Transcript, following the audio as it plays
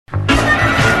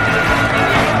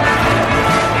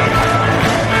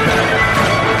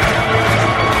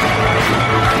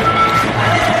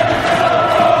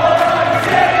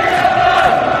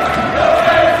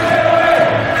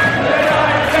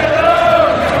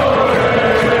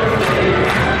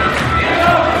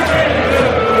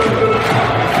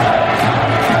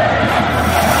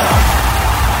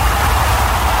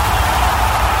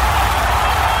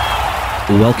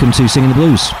welcome to Singing the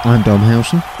Blues. I'm Dom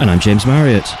Howson. And I'm James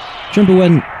Marriott. Do you remember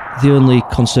when the only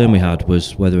concern we had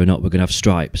was whether or not we're going to have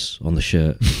stripes on the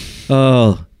shirt?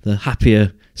 Oh, the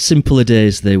happier, simpler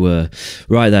days they were.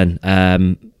 Right then,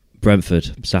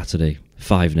 Brentford, Saturday,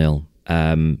 5-0.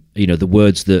 The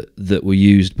words that were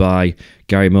used by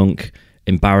Gary Monk,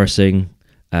 embarrassing,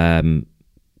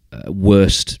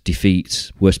 worst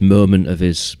defeat, worst moment of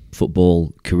his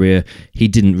football career. He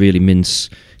didn't really mince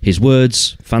his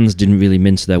words. Fans didn't really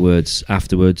mince their words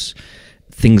afterwards.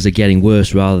 Things are getting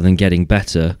worse rather than getting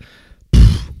better.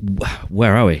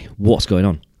 Where are we? What's going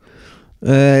on?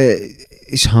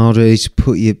 It's harder to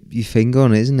put your finger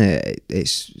on it, isn't it?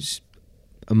 It's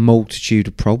a multitude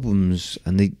of problems,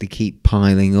 and they keep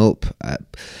piling up.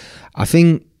 I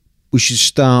think we should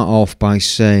start off by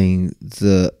saying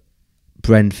that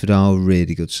Brentford are a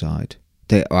really good side.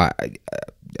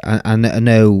 I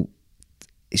know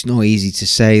it's not easy to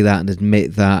say that and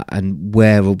admit that, and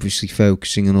we're obviously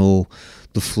focusing on all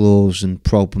the flaws and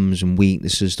problems and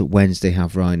weaknesses that Wednesday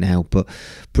have right now, but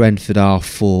Brentford are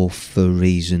fourth for a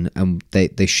reason, and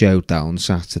they showed that on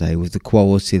Saturday with the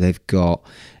quality they've got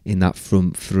in that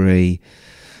front three,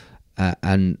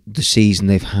 and the season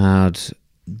they've had,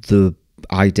 the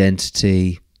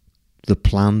identity, the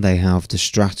plan they have, the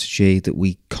strategy that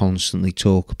we constantly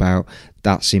talk about,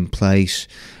 that's in place.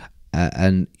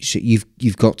 And so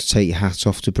you've got to take your hat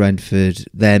off to Brentford.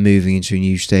 They're moving into a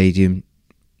new stadium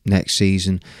next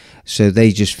season, so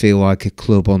they just feel like a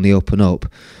club on the up and up.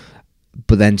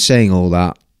 But then saying all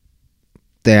that,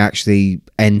 they actually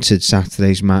entered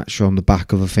Saturday's match on the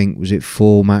back of, I think, was it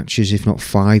 4 matches, if not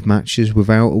 5 matches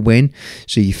without a win.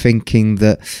 So you're thinking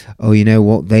that, oh, you know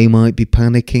what, they might be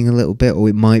panicking a little bit, or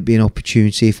it might be an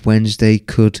opportunity if Wednesday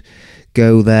could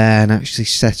go there and actually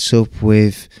set up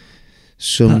with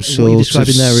some sort of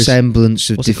semblance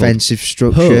of defensive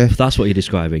structure. Hope, that's what you're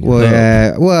describing.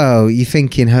 Well, you're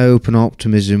thinking hope and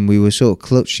optimism. We were sort of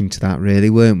clutching to that,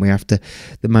 really, weren't we? After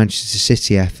the Manchester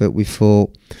City effort, we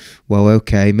thought, well,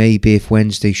 okay, maybe if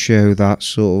Wednesday show that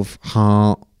sort of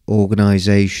heart,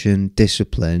 organisation,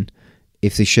 discipline,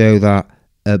 if they show that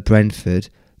at Brentford,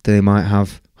 then they might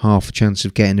have half a chance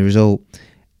of getting a result.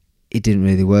 It didn't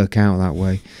really work out that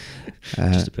way.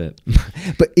 Just a bit.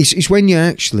 But it's when you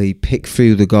actually pick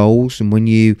through the goals, and when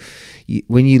you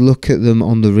look at them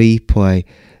on the replay,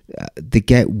 they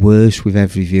get worse with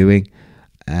every viewing,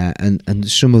 and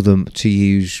some of them, to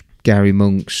use Gary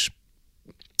Monk's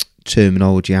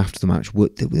terminology after the match,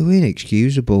 they were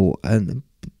inexcusable and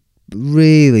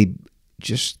really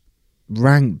just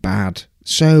rank bad.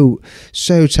 So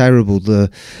terrible.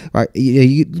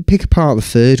 You pick apart the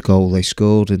third goal they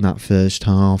scored in that first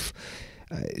half.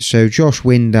 So Josh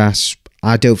Windass,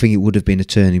 I don't think it would have been a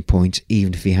turning point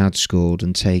even if he had scored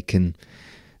and taken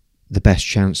the best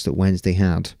chance that Wednesday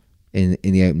had in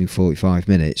the opening 45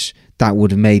 minutes. That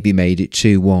would have maybe made it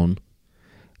 2-1.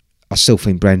 I still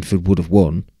think Brentford would have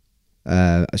won.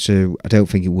 So I don't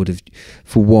think it would have,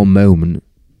 for one moment,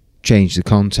 changed the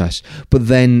contest. But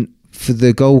then for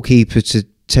the goalkeeper to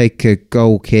take a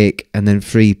goal kick and then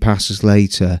 3 passes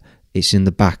later, it's in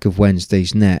the back of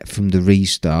Wednesday's net from the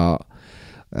restart,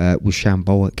 was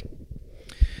shambolic.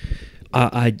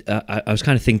 I was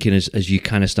kind of thinking as you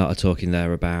kind of started talking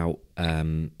there about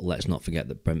let's not forget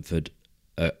that Brentford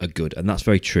are good, and that's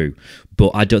very true,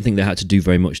 but I don't think they had to do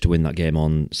very much to win that game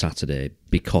on Saturday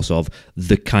because of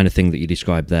the kind of thing that you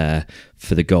described there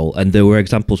for the goal. And there were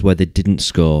examples where they didn't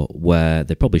score where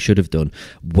they probably should have done,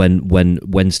 when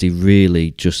Wednesday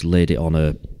really just laid it on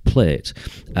a plate.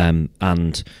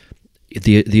 And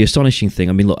the astonishing thing,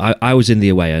 I mean, look, I was in the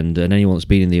away end, and anyone that's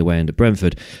been in the away end at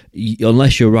Brentford,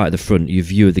 unless you're right at the front, your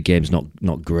view of the game's not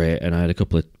great. And I had a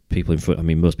couple of people in front. I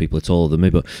mean, most people are taller than me,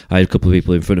 but I had a couple of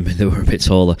people in front of me that were a bit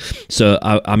taller. So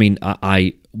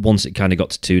I once it kind of got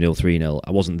to 2-0, 3-0,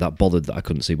 I wasn't that bothered that I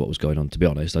couldn't see what was going on. To be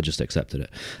honest, I just accepted it.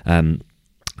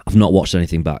 I've not watched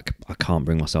anything back. I can't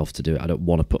bring myself to do it. I don't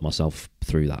want to put myself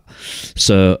through that.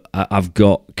 So I've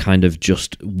got kind of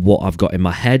just what I've got in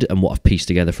my head and what I've pieced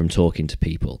together from talking to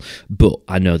people. But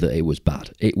I know that it was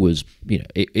bad. It was,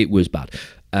 it was bad.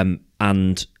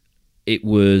 And it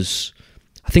was,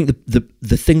 I think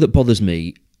the thing that bothers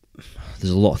me, there's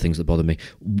a lot of things that bother me.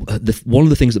 One of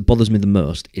the things that bothers me the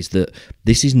most is that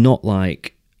this is not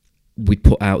like we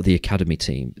put out the academy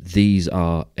team. These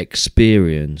are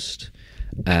experienced,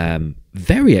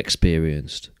 very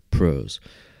experienced pros.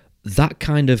 That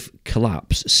kind of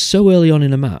collapse so early on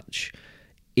in a match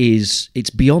it's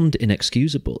beyond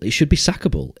inexcusable. It should be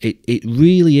sackable. It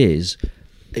really is.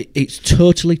 It's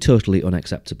totally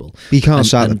unacceptable. But you can't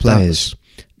sack the players.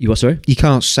 You what, sorry? You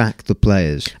can't sack the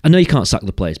players. I know you can't sack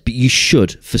the players, but you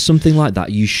should. For something like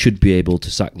that, you should be able to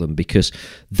sack them, because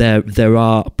there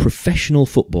are professional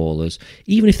footballers,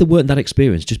 even if they weren't that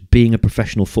experienced, just being a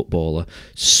professional footballer,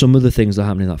 some of the things that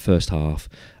happened in that first half,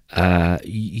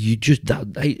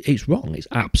 it's wrong. It's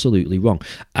absolutely wrong.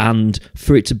 And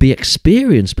for it to be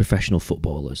experienced professional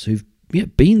footballers who've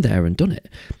been there and done it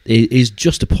is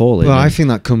just appalling. Well, I think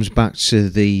that comes back to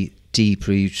the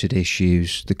deep-rooted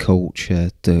issues, the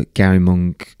culture that Gary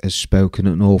Monk has spoken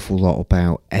an awful lot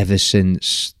about ever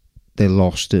since they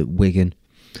lost at Wigan.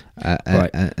 Right.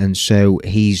 And so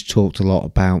he's talked a lot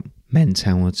about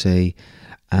mentality,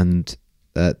 and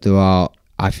there are,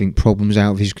 I think, problems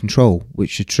out of his control,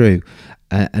 which are true.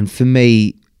 And for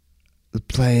me, the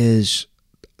players,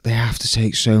 they have to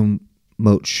take so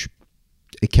much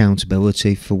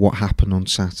accountability for what happened on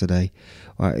Saturday.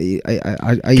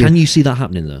 Can you see that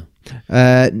happening, though?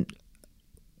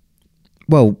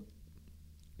 Well,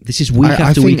 this is week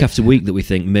after week after week that we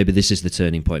think maybe this is the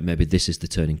turning point, maybe this is the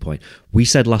turning point. We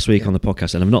said last week on the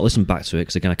podcast, and I've not listened back to it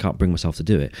because, again, I can't bring myself to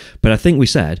do it, but I think we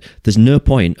said there's no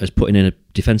point as putting in a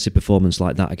defensive performance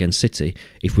like that against City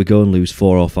if we go and lose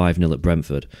 4 or 5-0 at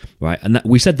Brentford, right? And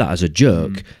we said that as a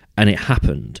joke, and it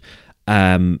happened.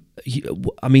 I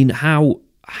mean,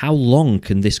 how long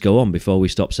can this go on before we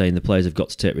stop saying the players have got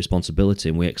to take responsibility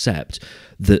and we accept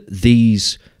that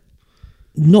these,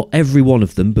 not every one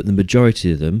of them, but the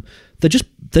majority of them, they're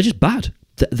just bad.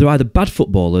 They're either bad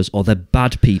footballers or they're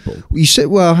bad people. You say,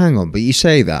 well, hang on, but you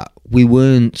say that. We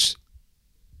weren't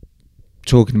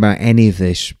talking about any of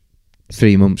this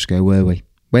 3 months ago, were we?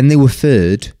 When they were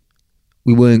third,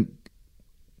 we weren't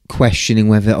questioning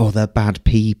whether, they're bad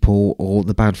people or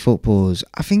they're bad footballers.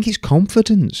 I think it's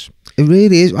confidence. It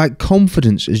really is. Like,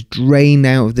 confidence is drained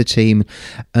out of the team.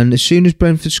 And as soon as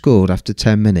Brentford scored after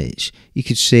 10 minutes, you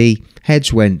could see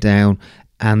heads went down,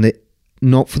 and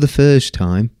not for the first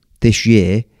time this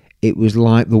year, it was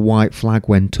like the white flag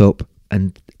went up,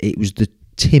 and it was the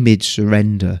timid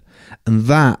surrender. And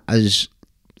that, as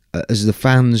the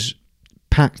fans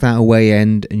packed that away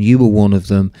end, and you were one of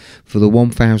them, for the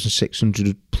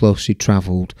 1,600 plus who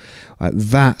travelled,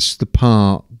 that's the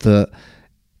part that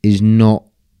is not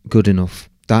good enough.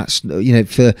 That's,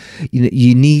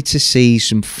 you need to see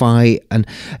some fight, and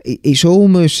it's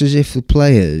almost as if the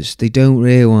players, they don't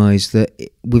realise that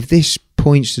with this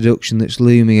points deduction that's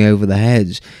looming over their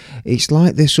heads, it's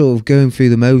like they're sort of going through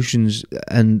the motions,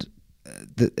 and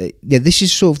this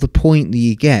is sort of the point that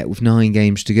you get with 9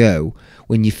 games to go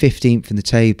when you're 15th in the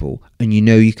table and you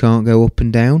know you can't go up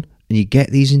and down, and you get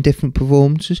these indifferent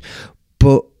performances.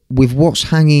 But with what's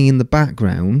hanging in the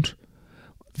background,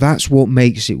 that's what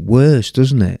makes it worse,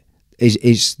 doesn't it?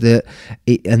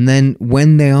 And then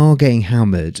when they are getting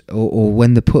hammered, or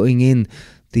when they're putting in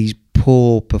these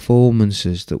poor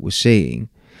performances that we're seeing,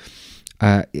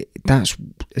 it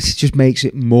just makes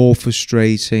it more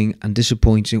frustrating and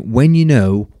disappointing when you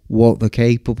know what they're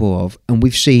capable of. And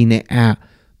we've seen it at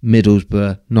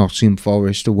Middlesbrough, Nottingham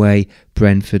Forest away,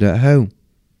 Brentford at home.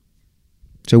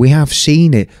 So we have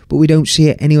seen it, but we don't see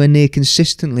it anywhere near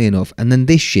consistently enough. And then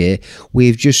this year,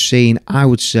 we've just seen, I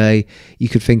would say, you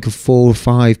could think of 4 or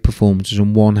 5 performances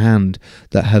on one hand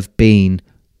that have been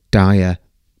dire,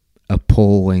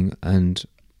 appalling, and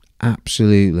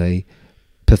absolutely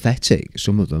pathetic,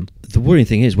 some of them. The worrying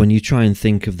thing is when you try and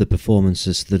think of the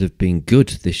performances that have been good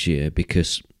this year,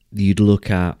 because you'd look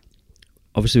at,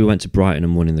 obviously we went to Brighton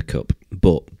and won in the Cup,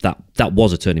 but that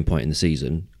was a turning point in the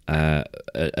season,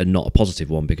 and not a positive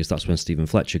one, because that's when Stephen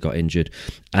Fletcher got injured,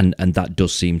 and that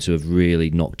does seem to have really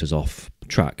knocked us off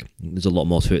track. There's a lot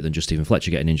more to it than just Stephen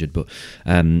Fletcher getting injured, but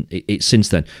it's since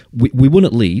then. We won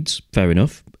at Leeds, fair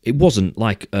enough. It wasn't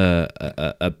like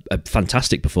a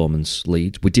fantastic performance,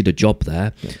 Leeds. We did a job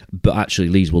there, but actually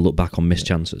Leeds will look back on missed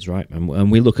chances, right? And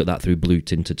we look at that through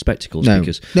blue-tinted spectacles,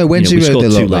 because we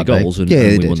scored 2 late goals and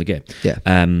we won the game. Yeah.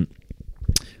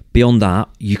 Beyond that,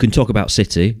 you can talk about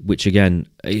City, which again,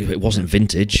 it wasn't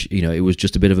vintage. It was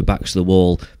just a bit of a back to the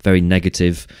wall, very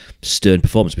negative, stern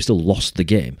performance. We still lost the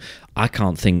game. I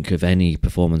can't think of any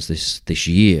performance this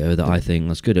year that I think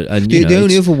that's good. And the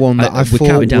only other one that I thought we're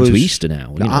counting down to Easter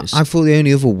now. I thought the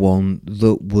only other one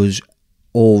that was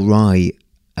all right,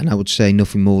 and I would say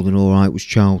nothing more than all right, was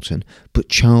Charlton. But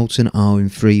Charlton are in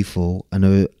freefall and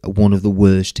are one of the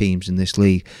worst teams in this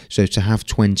league. So to have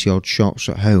 20-odd shots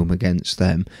at home against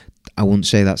them, I wouldn't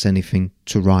say that's anything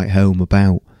to write home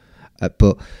about.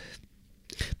 But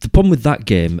the problem with that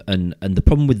game and the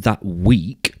problem with that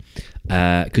week,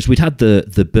 because we'd had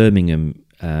the Birmingham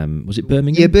Was it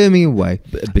Birmingham? Yeah, Birmingham away.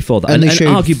 Before that, And and they showed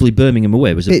arguably Birmingham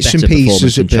away was a bits better and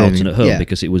pieces performance than at Charlton Birmingham, at home yeah.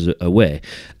 because it was away.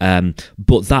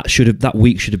 But that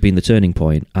week should have been the turning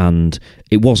point, and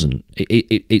it wasn't.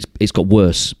 It's got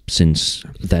worse since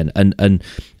then. And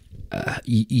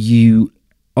you,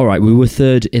 all right, we were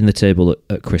third in the table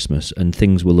at Christmas, and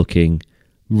things were looking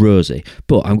rosy.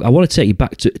 But I want to take you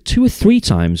back to 2 or 3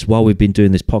 times while we've been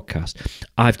doing this podcast.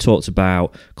 I've talked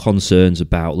about concerns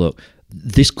about, look,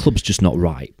 this club's just not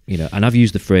right, and I've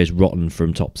used the phrase rotten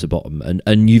from top to bottom,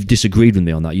 and you've disagreed with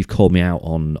me on that. You've called me out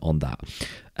on that,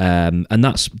 and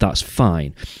that's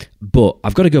fine. But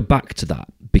I've got to go back to that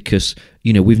because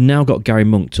we've now got Gary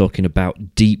Monk talking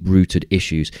about deep-rooted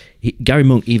issues. Gary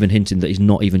Monk even hinting that he's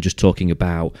not even just talking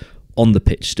about on the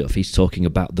pitch stuff. He's talking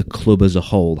about the club as a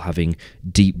whole having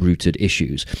deep-rooted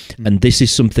issues, and this is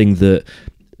something that.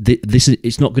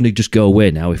 It's not going to just go away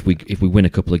now if we win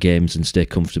a couple of games and stay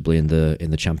comfortably in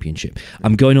the championship.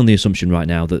 I'm going on the assumption right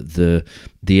now that the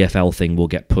EFL thing will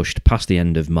get pushed past the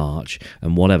end of March,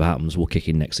 and whatever happens, we'll kick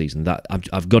in next season. That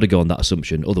I've got to go on that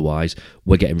assumption. Otherwise,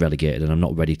 we're getting relegated, and I'm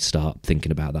not ready to start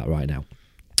thinking about that right now.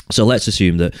 So let's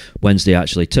assume that Wednesday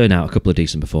actually turn out a couple of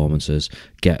decent performances,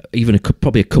 get even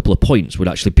probably a couple of points would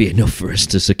actually be enough for us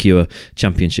to secure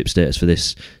championship status for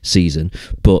this season.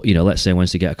 But, let's say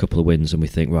Wednesday get a couple of wins and we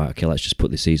think, right, okay, let's just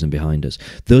put this season behind us.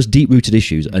 Those deep-rooted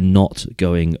issues are not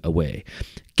going away.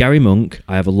 Gary Monk,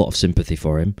 I have a lot of sympathy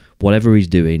for him. Whatever he's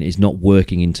doing is not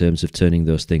working in terms of turning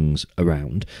those things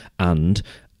around. And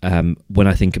when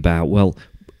I think about, well,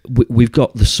 we've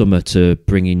got the summer to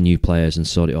bring in new players and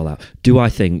sort it all out. Do I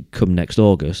think come this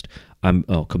August,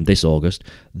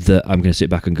 that I'm going to sit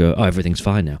back and go, oh, everything's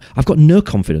fine now? I've got no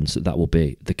confidence that will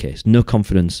be the case. No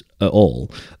confidence at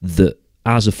all that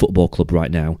as a football club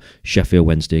right now, Sheffield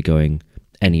Wednesday are going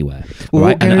anywhere. Well,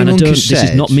 right? And I don't. This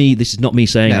is not me. This is not me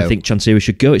saying No. I think Chansiri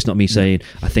should go. It's not me saying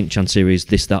I think Chansiri is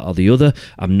this, that, or the other.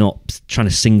 I'm not trying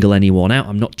to single anyone out.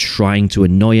 I'm not trying to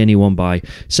annoy anyone by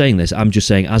saying this. I'm just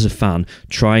saying, as a fan,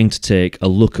 trying to take a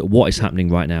look at what is happening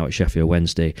right now at Sheffield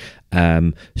Wednesday.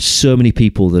 So many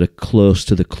people that are close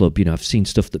to the club. I've seen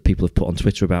stuff that people have put on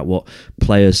Twitter about what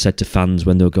players said to fans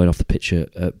when they were going off the pitch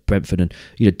at Brentford, and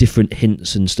different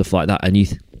hints and stuff like that. And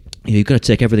you've got to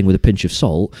take everything with a pinch of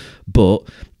salt, but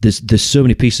there's so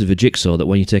many pieces of a jigsaw that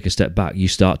when you take a step back, you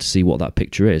start to see what that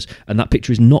picture is, and that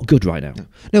picture is not good right now.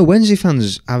 No, Wednesday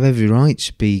fans have every right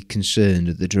to be concerned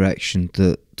at the direction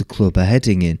that the club are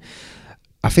heading in.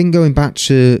 I think going back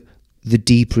to the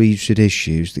deep-rooted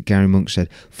issues that Gary Monk said,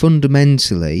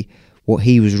 fundamentally, what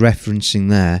he was referencing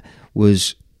there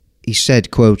was, he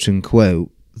said, quote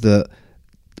unquote, that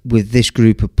with this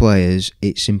group of players,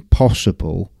 it's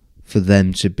impossible for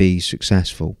them to be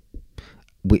successful,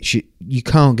 which you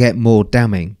can't get more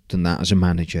damning than that as a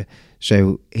manager.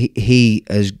 So he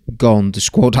has gone, the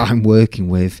squad I'm working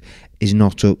with is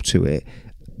not up to it,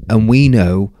 and we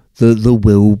know that there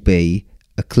will be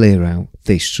a clear out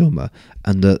this summer,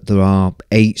 and that there are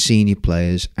 8 senior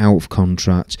players out of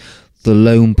contract. The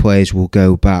loan players will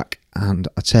go back, and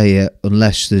I tell you,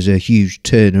 unless there's a huge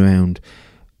turnaround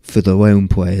for the loan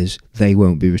players, they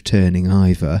won't be returning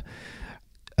either.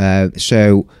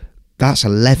 So that's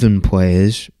 11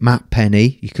 players. Matt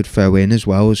Penny, you could throw in as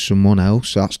well as someone else.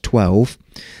 So that's 12.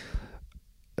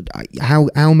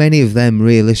 How many of them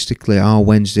realistically are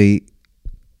Wednesday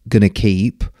going to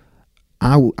keep?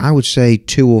 I would say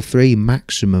 2 or 3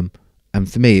 maximum.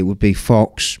 And for me, it would be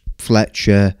Fox,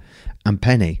 Fletcher and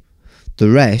Penny.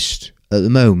 The rest, at the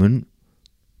moment,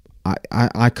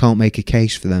 I can't make a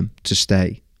case for them to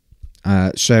stay.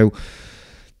 So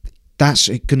that's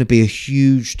going to be a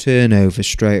huge turnover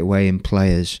straight away in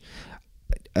players.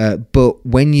 But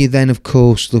when you're then, of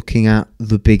course, looking at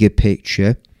the bigger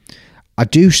picture, I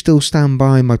do still stand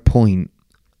by my point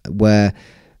where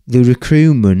the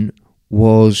recruitment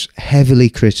was heavily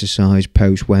criticised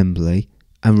post-Wembley,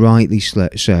 and rightly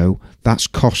so. That's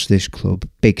cost this club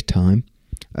big time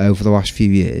over the last few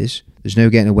years. There's no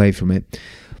getting away from it.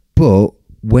 But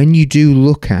when you do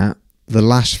look at the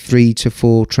last 3 to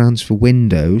 4 transfer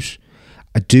windows,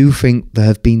 I do think there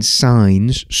have been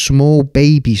signs, small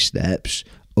baby steps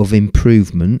of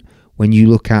improvement when you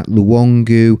look at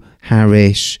Luongo,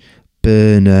 Harris,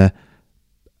 Burner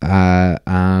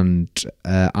and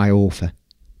Iorfa.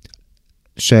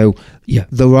 So Yeah.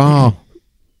 there are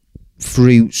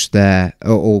fruits there,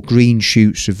 or green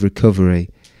shoots of recovery,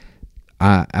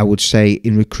 I would say,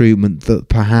 in recruitment, that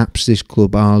perhaps this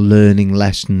club are learning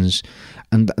lessons,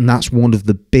 and that's one of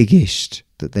the biggest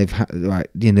that they've had. Right,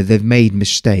 they've made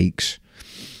mistakes,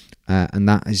 and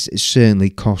that has certainly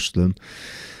cost them.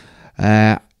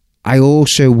 I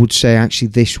also would say, actually,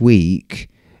 this week,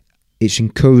 it's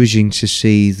encouraging to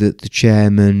see that the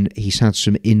chairman, he's had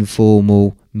some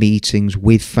informal meetings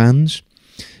with fans.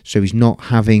 So he's not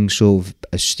having sort of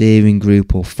a steering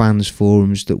group or fans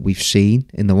forums that we've seen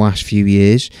in the last few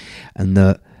years, and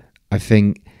that I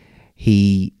think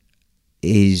he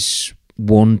is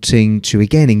wanting to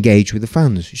again engage with the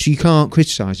fans. So you can't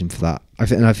criticise him for that.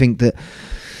 I think that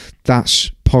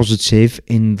that's positive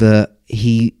in that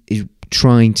he is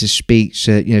trying to speak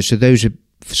to, so those are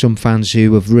some fans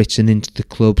who have written into the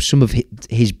club, some of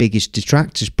his biggest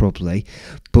detractors probably,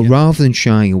 but rather than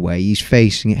shying away, he's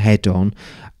facing it head on,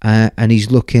 and he's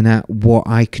looking at what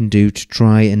I can do to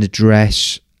try and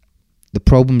address the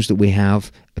problems that we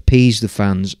have, appease the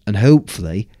fans, and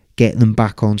hopefully get them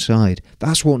back on side.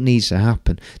 That's what needs to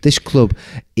happen. This club,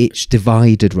 it's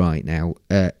divided right now.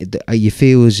 You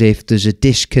feel as if there's a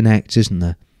disconnect, isn't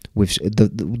there, with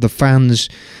the fans.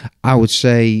 I would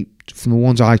say, from the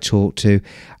ones I talk to,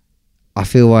 I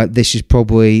feel like this is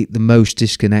probably the most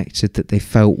disconnected that they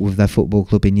felt with their football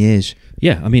club in years.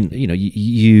 Yeah, I mean,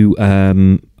 you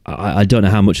I don't know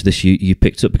how much of this you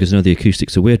picked up, because I know the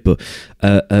acoustics are weird, but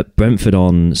at Brentford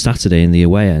on Saturday in the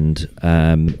away end,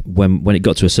 when it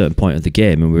got to a certain point of the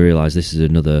game and we realised this is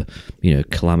another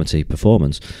calamity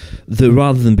performance, that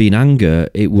rather than being anger,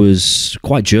 it was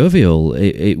quite jovial.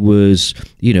 It was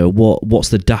what's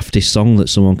the daftest song that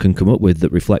someone can come up with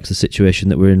that reflects the situation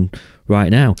that we're in right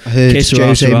now.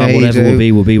 Whatever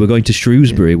will be. We're going to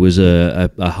Shrewsbury was a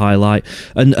highlight,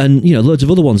 and loads of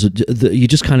other ones that you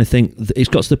just kind of think it's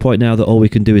got to the point now that all we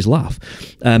can do is laugh,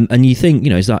 and you think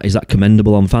is that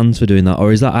commendable on fans for doing that,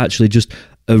 or is that actually just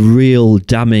a real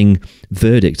damning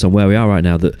verdict on where we are right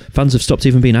now, that fans have stopped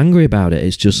even being angry about it?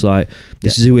 It's just like,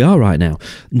 this is who we are right now.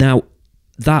 Now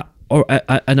that,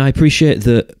 and I appreciate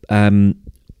that.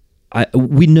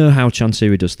 We know how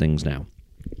Chansiri does things now.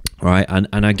 Right,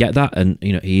 and I get that, and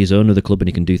he is owner of the club and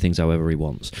he can do things however he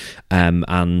wants,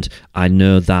 and I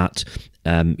know that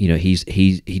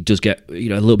he does get a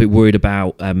little bit worried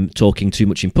about talking too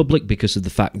much in public, because of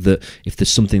the fact that if there's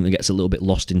something that gets a little bit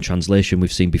lost in translation,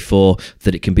 we've seen before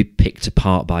that it can be picked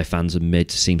apart by fans and made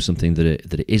to seem something that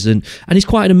it isn't. And he's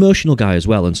quite an emotional guy as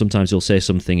well, and sometimes he'll say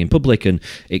something in public and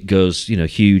it goes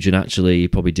huge, and actually he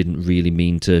probably didn't really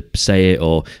mean to say it,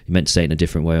 or he meant to say it in a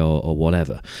different way, or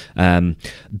whatever.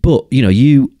 But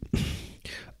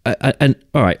and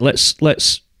all right,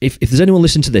 let's. If there's anyone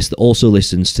listening to this that also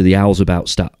listens to the Owls About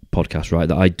Stat podcast, right,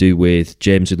 that I do with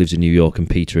James, who lives in New York, and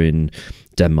Peter in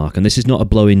Denmark, and this is not a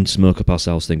blowing smoke up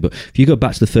ourselves thing, but if you go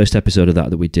back to the first episode of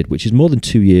that we did, which is more than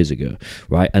 2 years ago,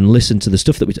 right, and listen to the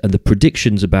stuff and the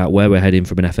predictions about where we're heading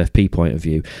from an FFP point of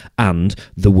view, and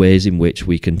the ways in which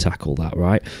we can tackle that,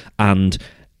 right, and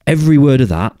every word of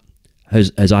that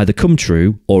has either come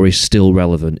true or is still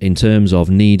relevant in terms of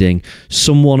needing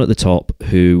someone at the top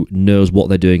who knows what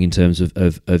they're doing in terms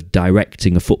of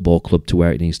directing a football club to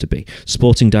where it needs to be.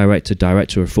 Sporting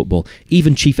director of football,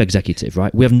 even chief executive,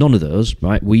 right? We have none of those,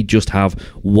 right? We just have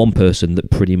one person that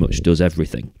pretty much does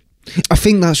everything. I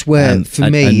think that's where,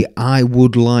 I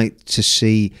would like to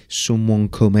see someone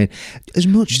come in. As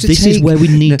much to this take, is where we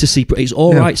need to see. It's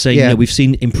all right saying we've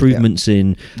seen improvements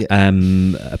in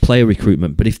player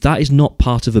recruitment, but if that is not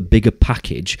part of a bigger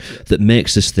package that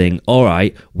makes us think, all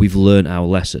right, we've learned our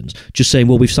lessons. Just saying,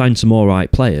 well, we've signed some all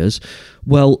right players.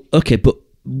 Well, okay, but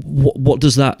what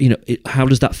does that, how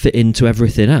does that fit into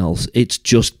everything else? It's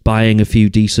just buying a few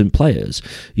decent players.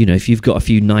 If you've got a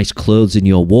few nice clothes in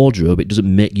your wardrobe, it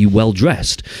doesn't make you well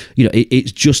dressed.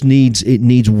 It just needs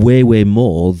way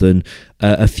more than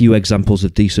a few examples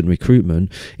of decent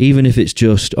recruitment. Even if it's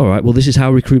just, all right, well, this is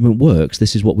how recruitment works.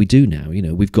 This is what we do now.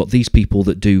 We've got these people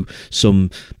that do some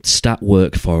stat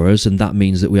work for us, and that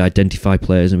means that we identify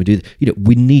players and we do.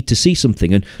 We need to see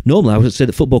something. And normally, I would say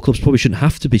that football clubs probably shouldn't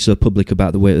have to be so public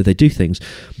about the way that they do things.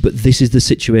 But this is the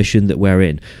situation that we're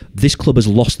in. This club has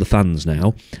lost the fans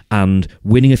now, and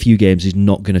winning a few games is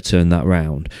not going to turn that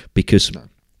round, because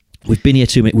we've been here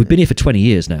We've been here for 20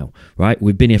 years now, right?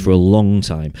 We've been here for a long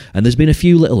time, and there's been a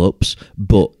few little ups,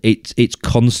 but it's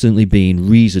constantly been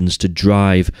reasons to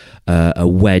drive a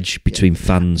wedge between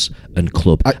fans and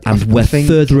club, and we're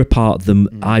further apart than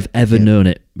I've ever known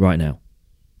it right now.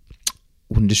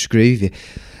 Wouldn't disagree with you.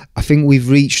 I think we've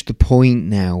reached the point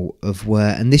now of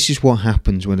where, and this is what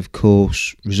happens when, of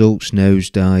course, results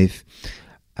nosedive,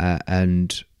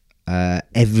 and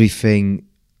everything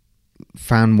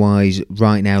fan-wise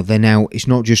right now, it's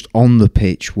not just on the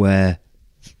pitch where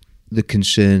the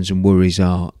concerns and worries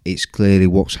are, it's clearly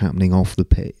what's happening off the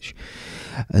pitch.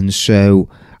 And so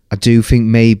I do think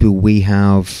maybe we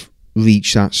have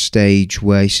reached that stage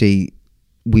where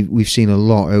we've seen a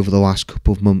lot over the last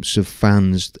couple of months of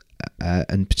fans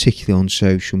and particularly on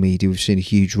social media, we've seen a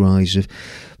huge rise of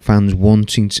fans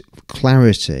wanting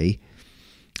clarity,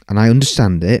 and I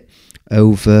understand it,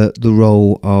 over the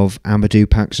role of Amadou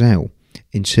Paxel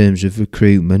in terms of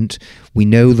recruitment. We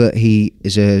know that he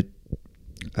is an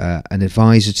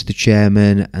advisor to the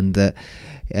chairman, and that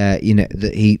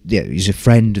that he's a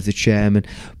friend of the chairman.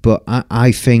 But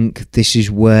I think this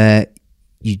is where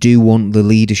you do want the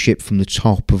leadership from the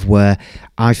top, of where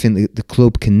I think that the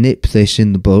club can nip this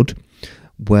in the bud,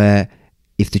 where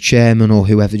if the chairman or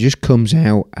whoever just comes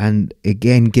out and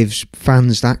again gives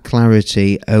fans that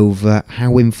clarity over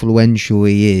how influential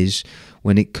he is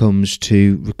when it comes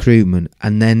to recruitment,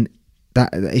 and then that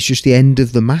it's just the end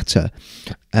of the matter.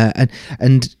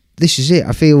 And this is it.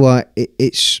 I feel like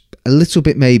it's a little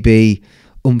bit maybe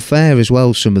unfair as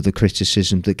well, some of the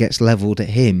criticism that gets levelled at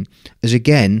him, as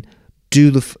again, do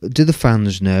the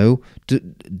fans know? Do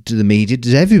the media?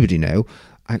 Does everybody know?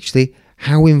 Actually,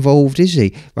 how involved is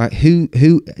he? Right? Who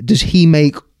does he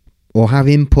make or have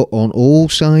input on all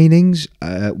signings?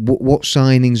 What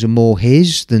signings are more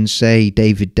his than, say,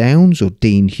 David Downs or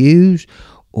Dean Hughes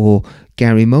or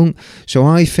Gary Monk? So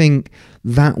I think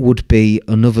that would be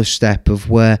another step of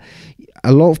where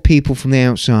a lot of people from the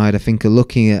outside, I think, are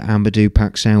looking at Amadou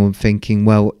Paxel and thinking,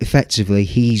 well, effectively,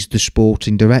 he's the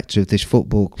sporting director of this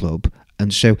football club,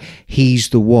 and so he's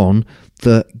the one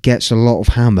that gets a lot of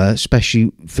hammer,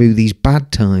 especially through these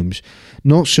bad times.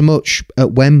 Not so much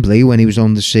at Wembley when he was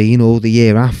on the scene, or the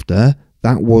year after.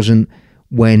 That wasn't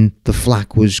when the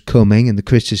flack was coming and the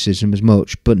criticism as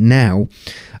much, but now,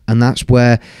 and that's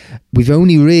where we've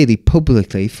only really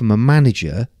publicly, from a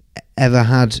manager, ever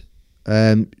had...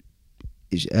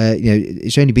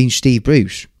 it's only been Steve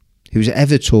Bruce who's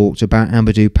ever talked about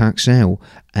Amadou Paxel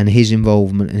and his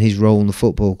involvement and his role in the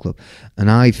football club. And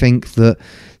I think that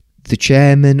the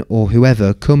chairman or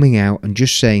whoever coming out and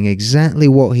just saying exactly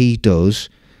what he does,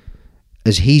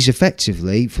 as he's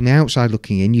effectively, from the outside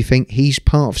looking in, you think he's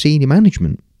part of senior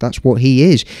management. That's what he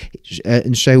is.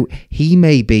 And so he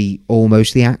may be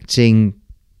almost the acting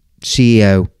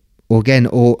CEO,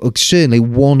 or certainly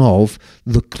one of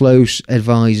the close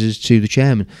advisors to the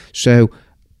chairman. So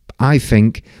I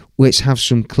think let's have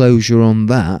some closure on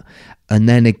that, and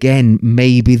then again,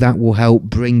 maybe that will help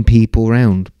bring people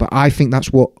round. But I think that's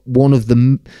one of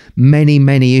the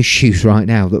many issues right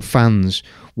now that fans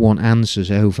want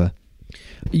answers over.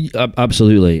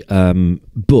 Absolutely.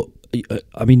 But,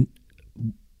 I mean,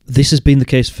 this has been the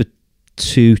case for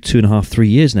 2.5, 3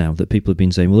 years now, that people have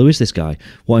been saying, well, who is this guy?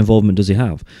 What involvement does he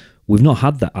have? We've not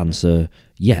had that answer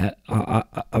yet. Have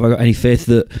I got any faith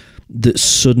that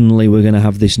suddenly we're going to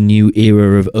have this new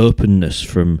era of openness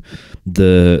from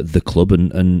the club?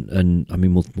 And I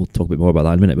mean, we'll talk a bit more about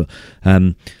that in a minute.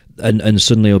 But and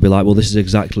suddenly it'll be like, well, this is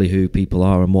exactly who people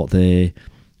are and what they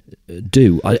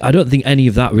do. I don't think any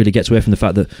of that really gets away from the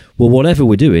fact that, well, whatever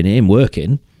we're doing, it ain't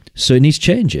working, so it needs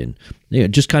changing.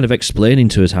 Just kind of explaining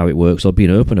to us how it works or being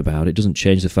open about it doesn't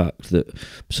change the fact that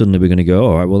suddenly we're going to go,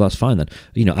 all right, well, that's fine then.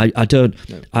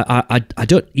 I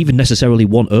don't even necessarily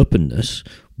want openness.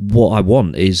 What I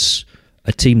want is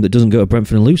a team that doesn't go to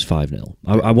Brentford and lose 5-0.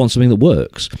 I want something that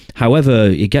works. However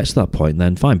it gets to that point,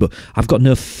 then fine. But I've got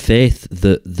no faith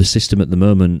that the system at the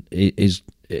moment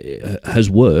has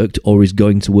worked or is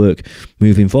going to work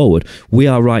moving forward. We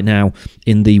are right now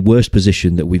in the worst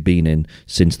position that we've been in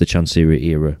since the Chansiri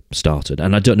era started.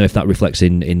 And I don't know if that reflects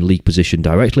in league position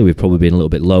directly. We've probably been a little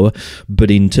bit lower. But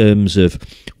in terms of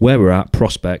where we're at,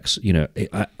 prospects,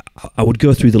 I would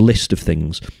go through the list of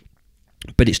things,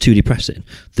 but it's too depressing.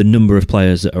 The number of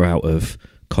players that are out of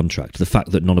contract, the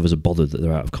fact that none of us are bothered that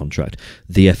they're out of contract,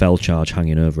 the EFL charge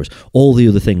hanging over us, all the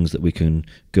other things that we can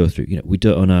go through. We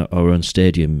don't own our own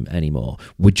stadium anymore.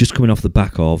 We're just coming off the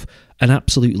back of an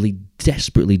absolutely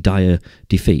desperately dire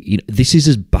defeat. This is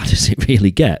as bad as it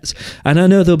really gets. And I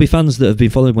know there'll be fans that have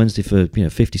been following Wednesday for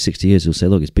 50, 60 years who'll say,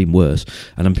 look, it's been worse.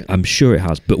 And I'm sure it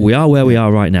has. But we are where we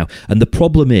are right now. And the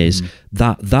problem is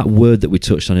that word that we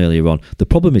touched on earlier on, the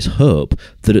problem is hope,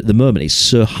 that at the moment it's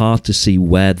so hard to see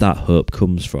where that hope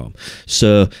comes from.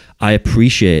 So I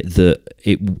appreciate that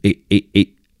it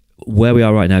where we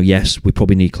are right now, yes, we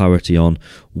probably need clarity on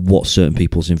what certain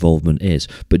people's involvement is.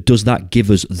 But does that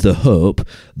give us the hope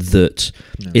that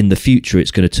in the future it's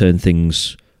going to turn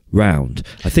things round?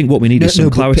 I think what we need is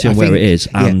some clarity on where it is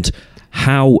and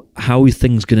how are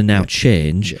things going to now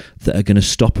change that are going to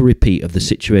stop a repeat of the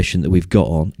situation that we've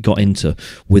got into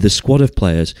with a squad of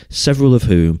players, several of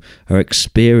whom are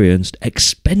experienced,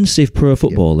 expensive pro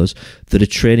footballers that are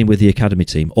training with the academy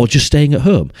team or just staying at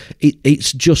home.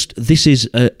 It's just, this is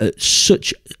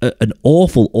such an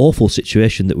awful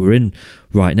situation that we're in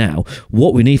right now.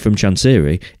 What we need from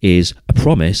Chansiri is a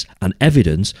promise and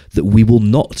evidence that we will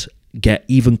not get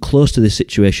even close to this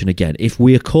situation again. If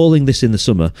we are calling this in the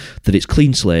summer that it's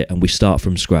clean slate and we start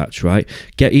from scratch, right?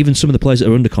 Get even some of the players that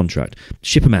are under contract,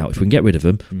 ship them out. If we can get rid of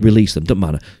them, release them, doesn't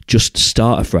matter. Just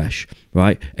start afresh,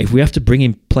 right? If we have to bring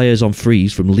in players on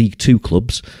freeze from League 2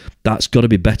 clubs, that's got to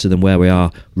be better than where we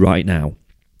are right now.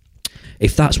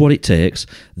 If that's what it takes,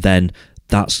 then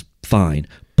that's fine.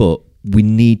 But we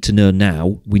need to know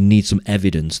now, we need some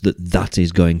evidence that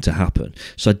is going to happen.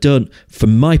 So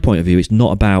from my point of view, it's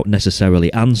not about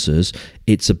necessarily answers,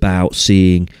 it's about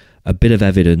seeing a bit of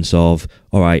evidence of,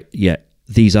 all right, yeah,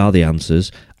 these are the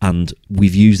answers, and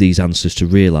we've used these answers to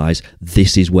realise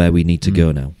this is where we need to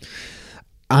go now.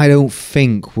 I don't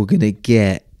think we're going to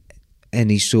get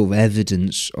any sort of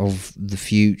evidence of the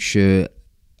future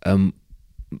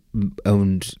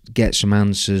and get some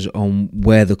answers on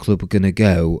where the club are going to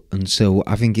go until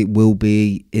I think it will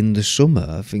be in the summer.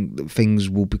 I think that things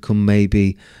will become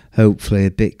maybe, hopefully,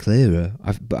 a bit clearer.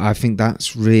 But I think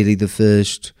that's really the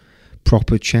first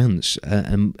proper chance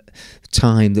and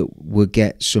time that we'll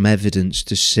get some evidence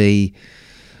to see,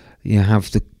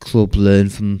 have the club learn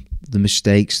from the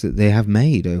mistakes that they have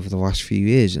made over the last few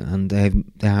years, and they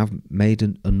have made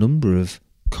a number of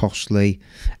costly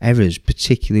errors,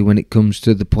 particularly when it comes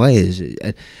to the players,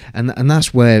 and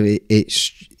that's where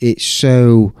it's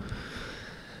so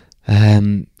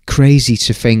crazy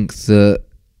to think that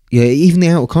even the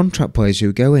out of contract players who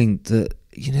are going, that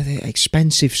they're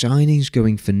expensive signings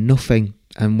going for nothing,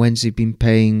 and when they've been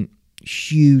paying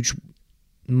huge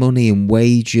money and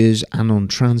wages and on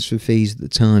transfer fees at the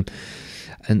time.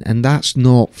 And that's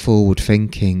not forward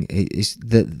thinking. It's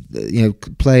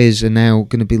that players are now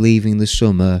going to be leaving the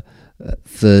summer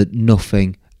for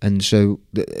nothing, and so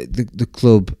the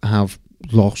club have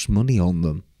lost money on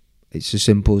them. It's as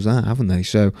simple as that, haven't they?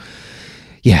 So,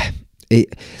 yeah,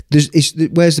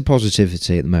 where's the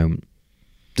positivity at the moment?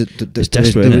 It's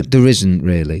desperate. There isn't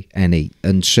really any,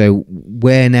 and so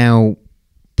we're now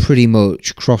pretty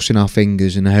much crossing our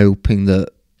fingers and hoping that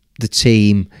the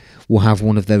team will have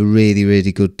one of their really,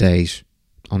 really good days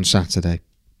on Saturday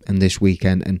and this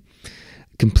weekend and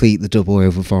complete the double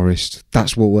over Forest.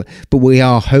 That's what but we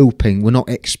are hoping. We're not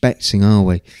expecting, are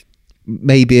we?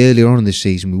 Maybe earlier on in the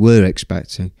season we were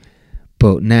expecting,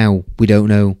 but now we don't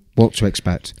know what to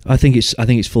expect. I think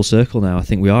it's full circle now. I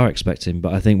think we are expecting,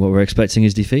 but I think what we're expecting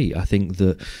is defeat. I think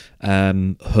that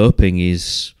hoping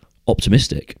is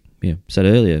optimistic. Said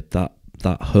earlier that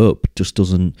hope just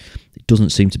doesn't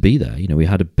seem to be there. We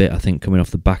had a bit, I think, coming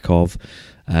off the back of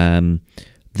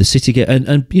the City game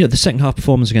and the second half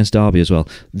performance against Derby as well.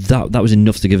 That was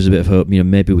enough to give us a bit of hope.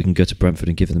 Maybe we can go to Brentford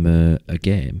and give them a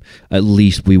game. At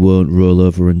least we won't roll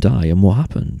over and die. And what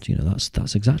happened?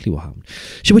 That's exactly what happened.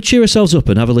 Should we cheer ourselves up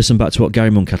and have a listen back to what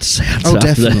Gary Monk had to say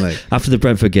after the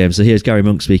Brentford game? So here's Gary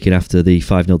Monk speaking after the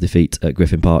 5-0 defeat at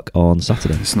Griffin Park on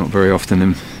Saturday. It's not very often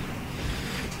in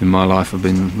my life I've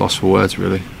been lost for words,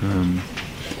 really.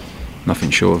 Nothing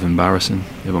short of embarrassing,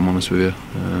 if I'm honest with you.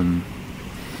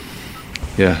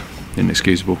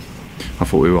 Inexcusable. I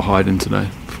thought we were hiding today.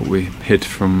 I thought we hid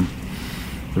from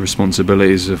the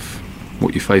responsibilities of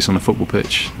what you face on a football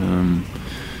pitch.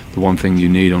 The one thing you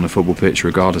need on a football pitch,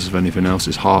 regardless of anything else,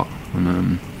 is heart.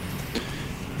 And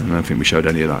I don't think we showed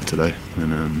any of that today.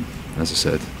 And as I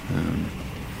said,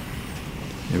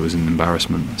 it was an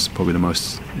embarrassment. It's probably the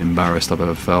most embarrassed I've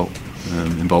ever felt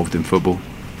involved in football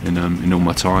in all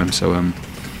my time. So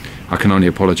I can only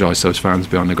apologise to those fans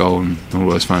behind the goal and all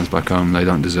those fans back home. They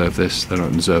don't deserve this. They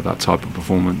don't deserve that type of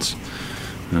performance.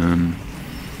 I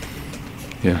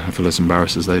feel as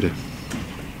embarrassed as they do.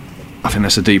 I think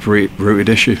that's a deep-rooted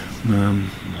issue. I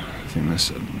think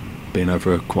that's been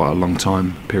over quite a long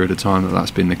period of time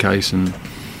that's been the case, and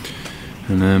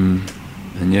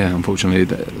unfortunately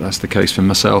that's the case for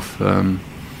myself in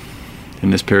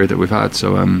this period that we've had.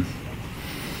 So I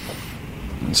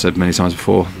said many times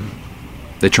before,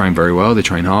 they train very well, they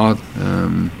train hard.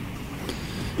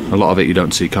 A lot of it you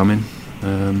don't see coming,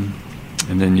 and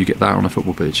then you get that on a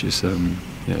football pitch. It's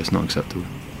not acceptable.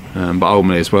 But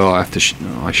ultimately as well,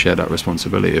 I share that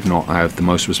responsibility. If not, I have the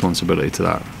most responsibility to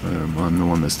that. I'm the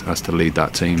one that has to lead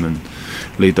that team and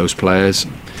lead those players.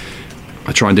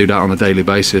 I try and do that on a daily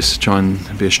basis, try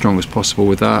and be as strong as possible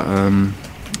with that.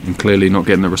 and clearly not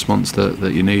getting the response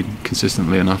that you need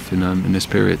consistently enough in this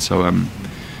period. So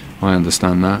I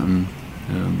understand that, and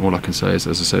all I can say is,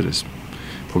 as I said, it's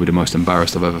probably the most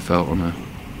embarrassed I've ever felt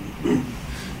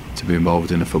to be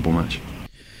involved in a football match.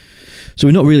 So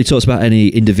we've not really talked about any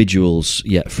individuals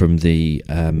yet from the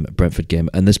Brentford game,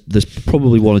 and there's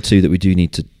probably one or two that we do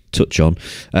need to touch on.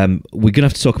 We're going to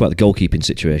have to talk about the goalkeeping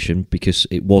situation because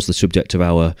it was the subject of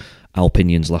our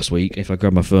opinions last week. If I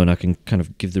grab my phone, I can kind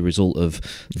of give the result of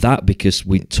that, because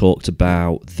we talked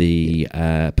about the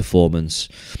performance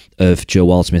of Joe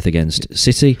Wildsmith against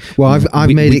City. Well, I've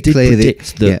made it clear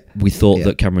that we thought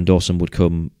that Cameron Dawson would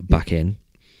come back in.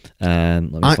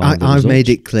 I've made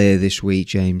it clear this week,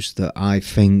 James, that I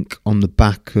think on the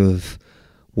back of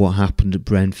what happened at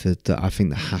Brentford, that I think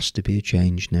there has to be a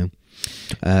change now.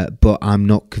 But I'm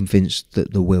not convinced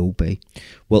that there will be.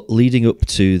 Well, leading up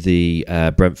to the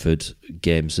Brentford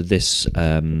game, so this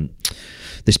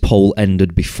poll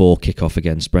ended before kick-off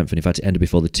against Brentford. In fact, it ended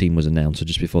before the team was announced, so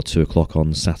just before 2 o'clock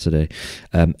on Saturday.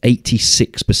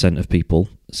 86% of people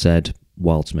said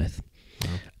Wildsmith.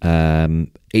 Wow.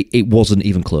 It wasn't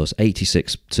even close,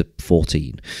 86 to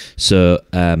 14. So,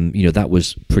 that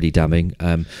was pretty damning.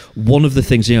 One of the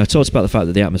things, I talked about the fact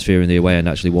that the atmosphere in the away end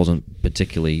actually wasn't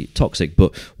particularly toxic,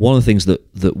 but one of the things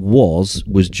that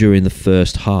was during the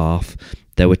first half,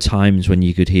 there were times when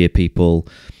you could hear people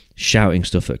shouting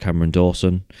stuff at Cameron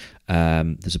Dawson.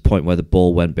 There's a point where the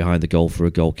ball went behind the goal for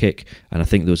a goal kick, and I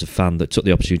think there was a fan that took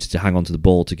the opportunity to hang on to the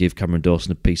ball to give Cameron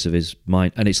Dawson a piece of his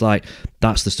mind. And it's like,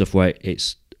 that's the stuff where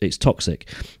it's toxic.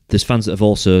 There's fans that have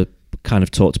also kind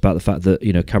of talked about the fact that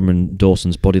Cameron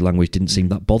Dawson's body language didn't seem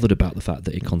that bothered about the fact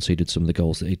that he conceded some of the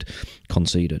goals that he'd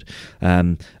conceded.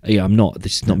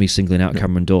 This is not me singling out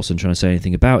Cameron Dawson trying to say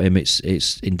anything about him.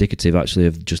 It's indicative actually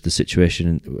of just the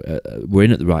situation we're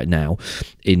in right now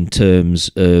in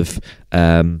terms of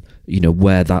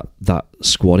where that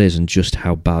squad is and just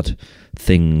how bad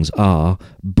things are.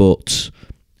 But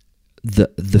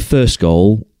the first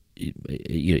goal,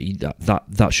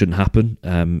 that shouldn't happen.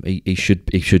 He should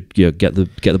get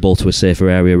the ball to a safer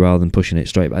area rather than pushing it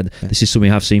straight. And this is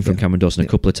something I've seen from Cameron Dawson a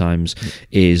couple of times.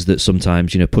 Is that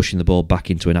sometimes pushing the ball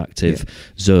back into an active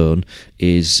zone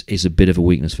is a bit of a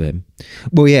weakness for him.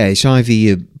 Well, yeah, it's either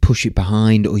you push it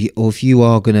behind, or if you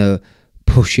are going to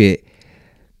push it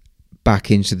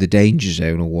back into the danger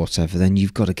zone or whatever, then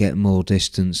you've got to get more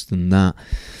distance than that.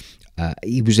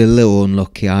 He was a little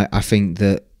unlucky. I think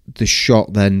that the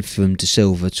shot then from De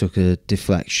Silva took a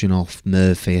deflection off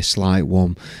Murphy, a slight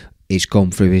one. It's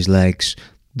gone through his legs.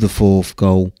 The fourth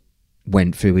goal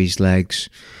went through his legs.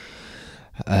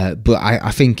 But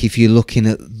I think if you're looking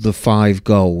at the 5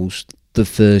 goals, the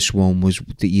first one was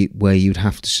where you'd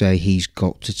have to say he's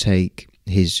got to take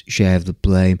his share of the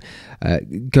blame.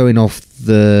 Going off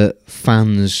the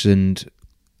fans and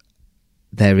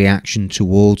their reaction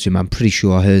towards him, I'm pretty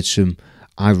sure I heard some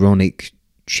ironic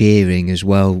cheering as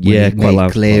well when he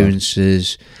made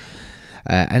clearances.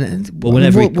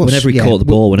 Whenever he caught the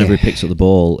ball, whenever he picks up the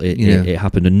ball, it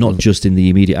happened, and not just in the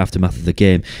immediate aftermath of the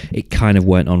game. It kind of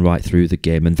went on right through the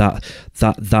game, and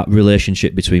that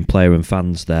relationship between player and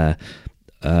fans there.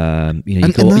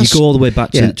 You go all the way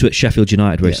back to Sheffield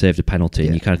United where he saved a penalty,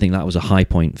 and you kind of think that was a high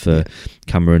point for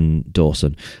Cameron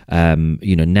Dawson.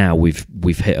 Now we've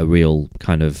hit a real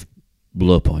kind of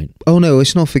low point. Oh no,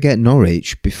 let's not forget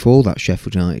Norwich before that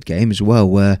Sheffield United game as well,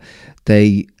 where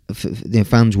the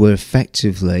fans were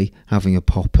effectively having a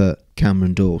pop at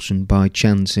Cameron Dawson by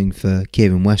chanting for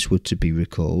Kieran Westwood to be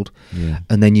recalled.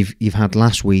 And then you've had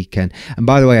last weekend, and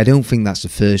by the way, I don't think that's the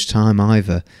first time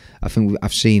either. I think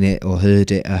I've seen it or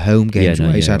heard it at home games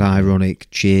where he's had ironic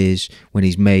cheers when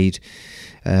he's made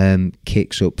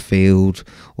kicks upfield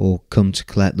or come to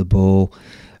collect the ball.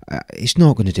 It's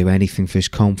not going to do anything for his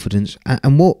confidence.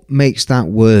 And what makes that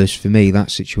worse for me, that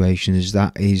situation, is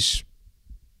that is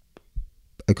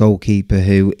a goalkeeper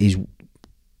who is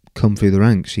come through the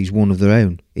ranks. He's one of their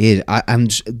own. He is.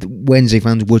 And Wednesday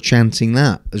fans were chanting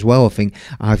that as well, I think,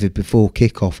 either before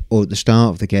kick-off or at the start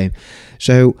of the game.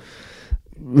 So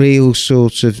real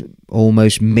sort of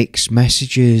almost mixed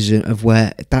messages of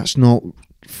where that's not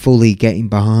fully getting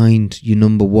behind your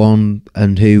number one,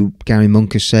 and who Gary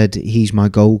Monk has said he's my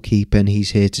goalkeeper and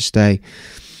he's here to stay.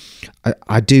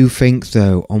 I do think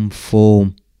though, on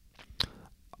form,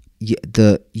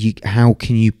 how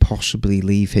can you possibly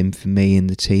leave him for me in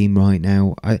the team right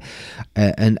now?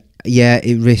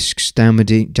 It risks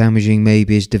damaging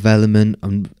maybe his development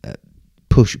and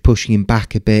pushing him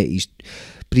back a bit.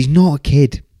 But he's not a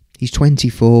kid. He's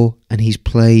 24 and he's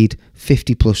played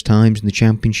 50 plus times in the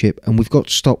Championship, and we've got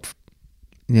to stop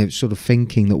sort of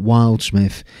thinking that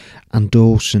Wildsmith and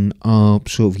Dawson are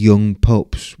sort of young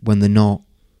pups when they're not.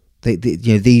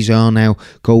 These are now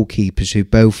goalkeepers who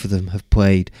both of them have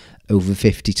played over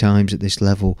 50 times at this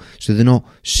level. So they're not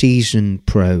seasoned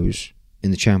pros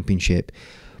in the Championship.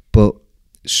 But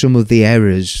some of the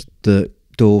errors that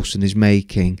Dawson is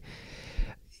making,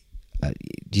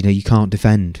 you can't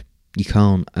defend. You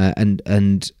can't.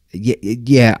 And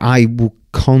I will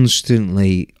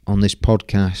constantly on this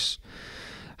podcast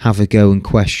have a go and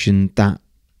question that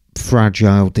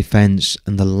fragile defence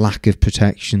and the lack of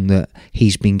protection that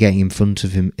he's been getting in front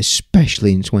of him,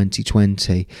 especially in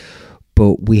 2020.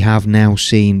 But we have now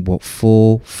seen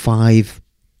 4-5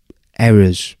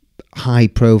 errors, high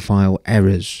profile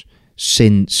errors,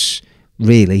 since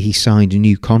really he signed a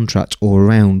new contract or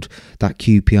around that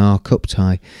QPR Cup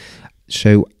tie.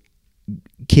 So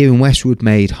Kieran Westwood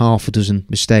made half a dozen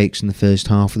mistakes in the first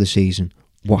half of the season.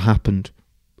 What happened?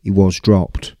 He was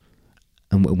dropped,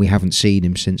 and we haven't seen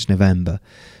him since November.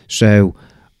 So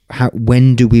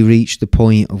when do we reach the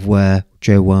point of where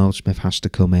Joe Wildsmith has to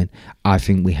come in? I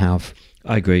think we have.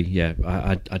 I agree, yeah.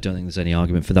 I don't think there's any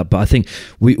argument for that. But I think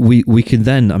we can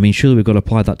then, I mean, surely we've got to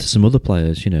apply that to some other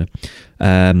players,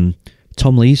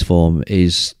 Tom Lee's form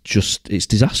is just, it's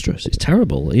disastrous. It's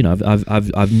terrible.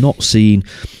 I've not seen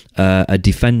a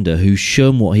defender who's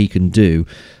shown what he can do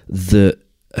that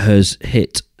has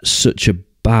hit such a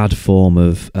bad form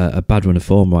of a bad run of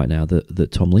form right now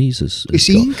that Tom Lees has it's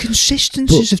the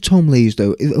inconsistencies of Tom Lees,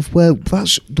 though, of where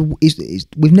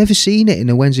we've never seen it in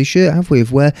a Wednesday shirt, have we?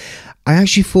 Of where I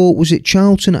actually thought, was it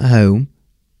Charlton at home?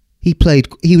 He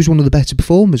was one of the better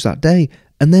performers that day,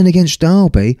 and then against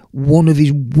Derby, one of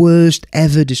his worst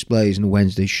ever displays in a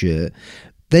Wednesday shirt.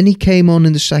 Then he came on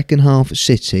in the second half at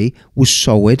City, was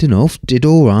solid enough, did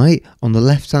all right on the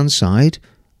left hand side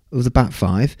of the back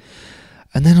five.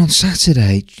 And then on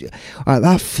Saturday,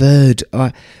 that third,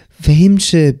 for him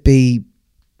to be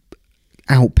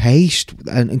outpaced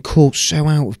and caught so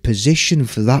out of position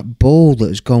for that ball that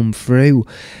has gone through.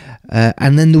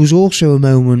 And then there was also a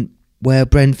moment where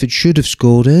Brentford should have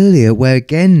scored earlier, where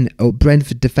again, a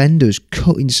Brentford defender was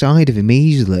cut inside of him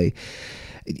easily.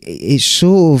 It's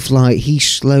sort of like he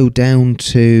slowed down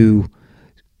to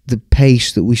the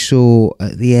pace that we saw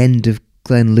at the end of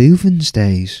Glenn Leuven's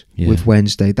days with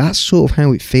Wednesday. That's sort of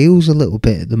how it feels a little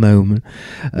bit at the moment.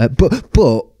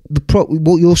 But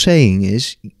what you're saying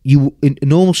is, you in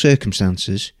normal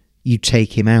circumstances, you'd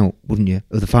take him out, wouldn't you,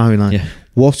 of the firing line? Yeah.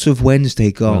 What have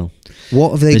Wednesday got? Well,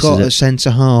 what have they got at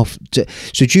centre half?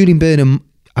 So Julian Burnham,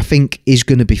 I think, is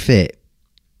going to be fit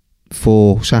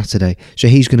for Saturday. So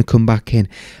he's going to come back in.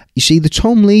 You see, the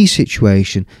Tom Lee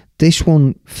situation, this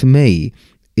one for me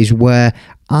is where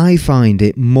I find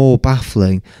it more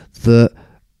baffling that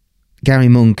Gary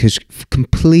Monk has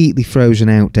completely frozen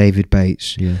out David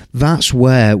Bates. Yeah. That's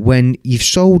where, when you've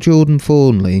sold Jordan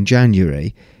Thornley in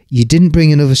January, you didn't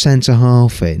bring another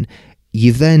centre-half in,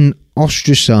 you've then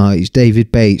ostracised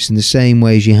David Bates in the same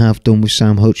way as you have done with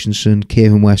Sam Hutchinson,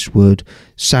 Kieran Westwood,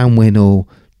 Sam Winnall,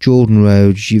 Jordan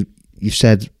Rhodes. You've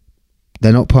said,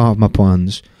 they're not part of my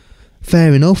plans.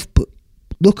 Fair enough, but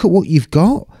look at what you've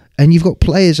got. And you've got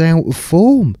players out of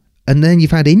form. And then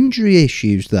you've had injury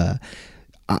issues there.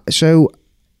 So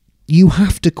you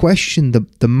have to question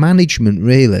the management,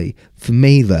 really, for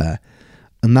me there.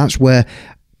 And that's where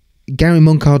Gary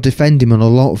Monk, I'll defend him on a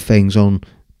lot of things, on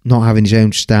not having his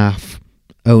own staff,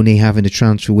 only having a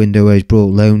transfer window where he's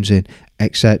brought loans in,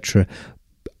 etc.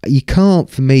 You can't,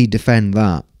 for me, defend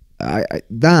that.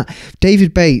 That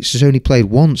David Bates has only played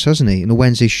once, hasn't he, in a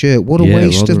Wednesday shirt? What a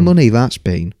waste of money that's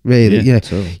been, really.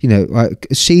 Like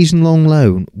a season-long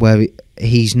loan where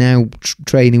he's now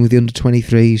training with the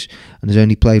under-23s and has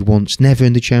only played once, never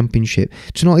in the Championship.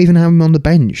 To not even have him on the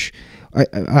bench.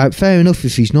 Fair enough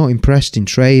if he's not impressed in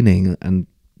training, and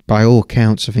by all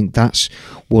accounts, I think that's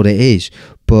what it is.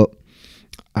 But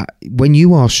when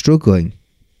you are struggling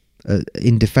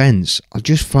in defence, I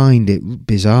just find it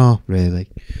bizarre, really.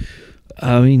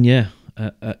 I mean, yeah.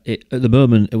 At the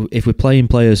moment, if we're playing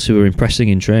players who are impressing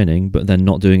in training, but then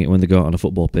not doing it when they go out on a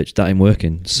football pitch, that ain't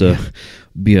working. So,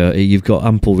 you've got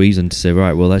ample reason to say,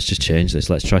 right, well, let's just change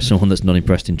this. Let's try someone that's not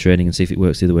impressed in training and see if it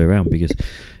works the other way around. Because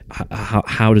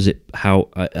how does it?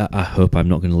 I hope I'm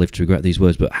not going to live to regret these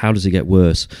words, but how does it get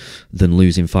worse than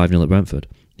losing 5-0 at Brentford?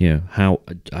 How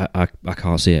I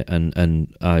can't see it,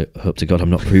 and I hope to God I'm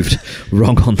not proved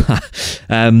wrong on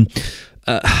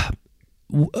that.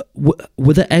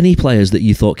 Were there any players that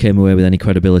you thought came away with any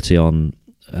credibility on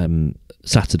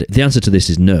Saturday? The answer to this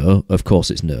is no. Of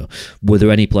course, it's no. Were there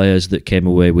any players that came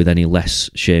away with any less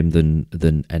shame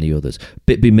than any others?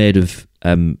 Bit be made of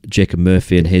Jacob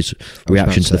Murphy and his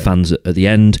reaction to the fans at the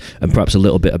end, and perhaps a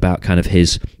little bit about kind of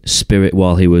his spirit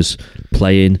while he was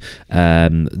playing.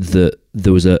 That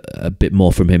there was a bit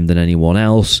more from him than anyone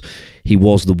else. He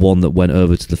was the one that went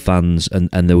over to the fans,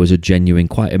 and there was a genuine,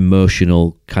 quite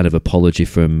emotional kind of apology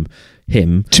from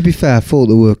him. To be fair, I thought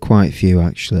there were quite a few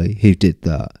actually who did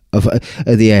that.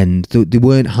 At the end, they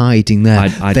weren't hiding there.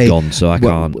 I'd gone, so I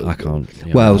can't.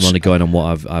 Well, I'm only going on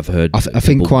what I've heard. I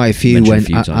think quite a few went.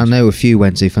 I know a few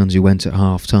Wednesday fans who went at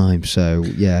half time. So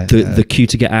yeah, the queue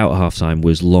to get out at half time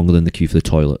was longer than the queue for the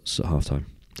toilets at half time,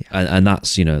 and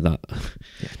that's that.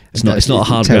 Yeah. It's not a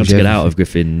hard ground to get out of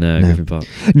Griffin Park.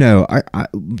 No, I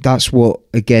that's what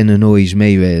again annoys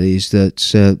me really, is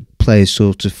that players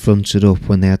sort of fronted up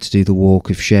when they had to do the walk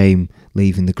of shame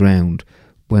leaving the ground,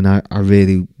 when I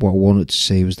really, what I wanted to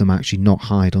see was them actually not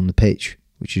hide on the pitch,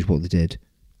 which is what they did.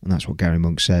 And that's what Gary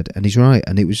Monk said, and he's right.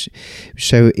 And it was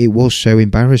so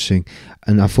embarrassing.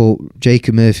 And I thought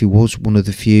Jacob Murphy was one of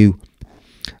the few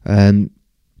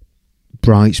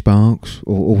bright sparks,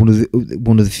 or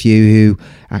one of the few who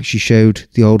actually showed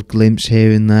the odd glimpse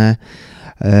here and there.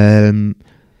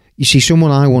 You see, someone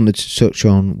I wanted to touch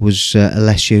on was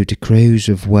Alessio De Cruz,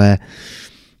 of where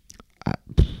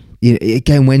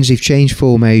again Wednesday have changed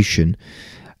formation,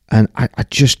 and I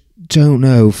just don't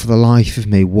know for the life of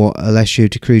me what Alessio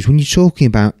De Cruz, when you're talking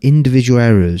about individual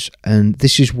errors, and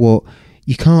this is what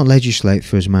you can't legislate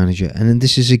for as manager, and then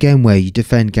this is again where you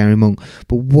defend Gary Monk,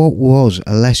 but what was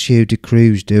Alessio De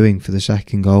Cruz doing for the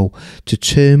second goal to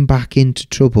turn back into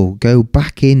trouble, go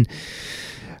back in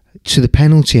to the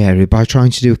penalty area by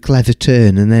trying to do a clever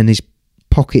turn, and then his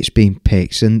pockets being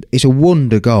picked? And it's a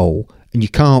wonder goal, and you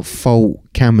can't fault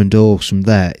Cameron Dawson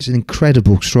there. It's an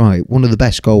incredible strike, one of the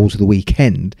best goals of the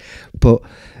weekend, but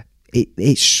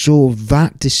it's sort of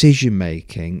that decision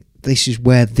making. This is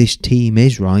where this team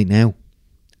is right now,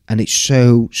 and it's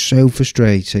so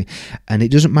frustrating. And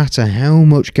it doesn't matter how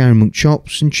much Gary Monk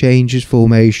chops and changes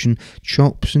formation,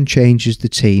 chops and changes the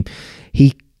team,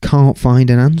 he can't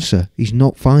find an answer. He's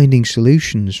not finding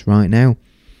solutions right now,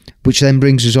 which then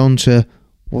brings us on to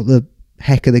what the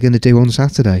heck are they going to do on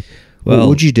Saturday? Well, what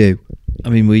would you do? I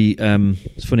mean,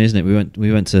 it's funny, isn't it?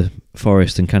 We went to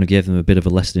Forest and kind of gave them a bit of a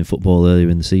lesson in football earlier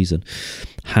in the season,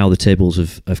 how the tables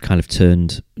have kind of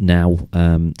turned now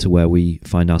to where we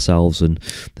find ourselves, and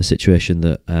the situation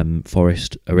that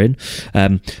Forest are in.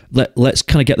 Let's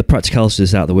kind of get the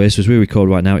practicalities out of the way. So as we record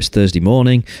right now, it's Thursday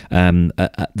morning.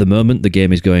 At the moment, the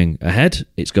game is going ahead.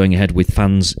 It's going ahead with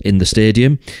fans in the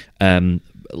stadium.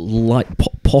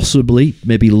 Possibly,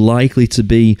 maybe likely to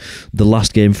be the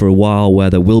last game for a while where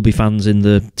there will be fans in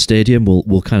the stadium.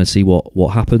 We'll kind of see what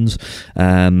happens.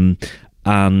 And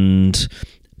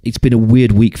it's been a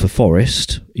weird week for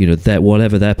Forest.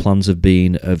 Whatever their plans have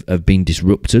been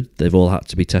disrupted. They've all had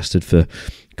to be tested for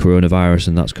coronavirus,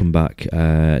 and that's come back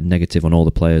negative on all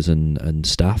the players and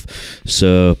staff.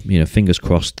 So fingers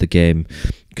crossed the game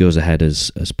goes ahead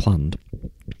as planned.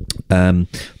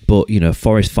 But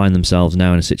Forest find themselves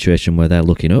now in a situation where they're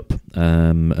looking up,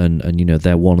 and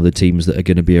they're one of the teams that are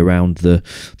going to be around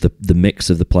the mix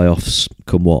of the playoffs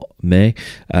come what may.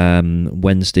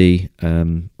 Wednesday,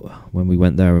 when we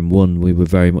went there and won, we were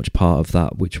very much part of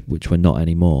that, which we're not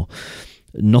anymore.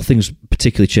 Nothing's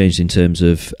particularly changed in terms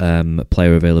of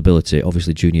player availability.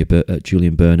 Obviously,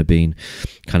 Julian Byrne being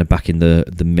kind of back in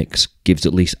the mix gives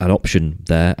at least an option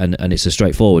there, and it's a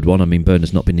straightforward one. I mean, Byrne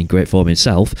has not been in great form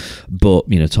himself, but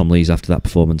Tom Lees, after that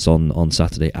performance on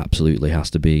Saturday, absolutely has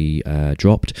to be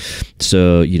dropped.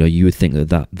 So you would think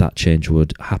that change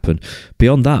would happen.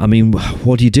 Beyond that, I mean,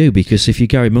 what do you do? Because if you're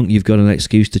Gary Monk, you've got an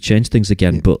excuse to change things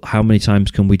again. Yeah. But how many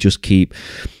times can we just keep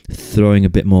throwing a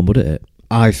bit more mud at it?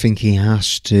 I think he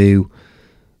has to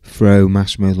throw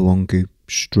Massimo Luongo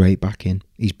straight back in.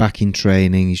 He's back in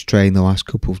training. He's trained the last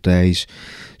couple of days.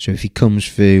 So if he comes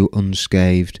through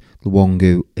unscathed,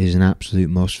 Luongo is an absolute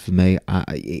must for me.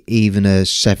 Even a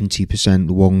 70%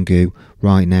 Luongo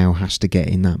right now has to get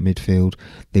in that midfield.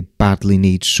 They badly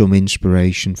need some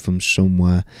inspiration from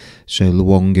somewhere. So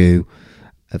Luongo,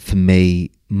 for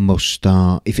me, must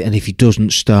start. If he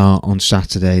doesn't start on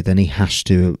Saturday, then he has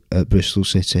to at Bristol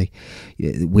City.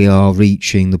 We are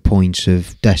reaching the point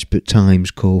of desperate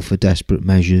times call for desperate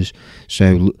measures.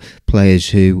 So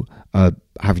players who are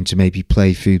having to maybe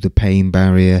play through the pain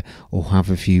barrier or have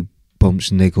a few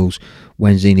bumps and niggles,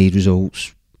 Wednesday need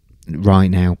results right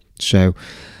now. So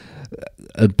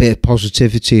a bit of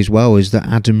positivity as well is that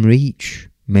Adam Reach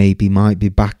might be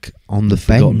back on the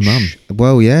bench. Man.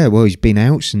 Well, he's been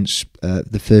out since the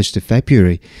 1st of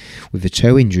February with a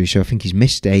toe injury, so I think he's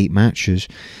missed 8 matches.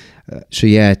 So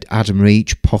Adam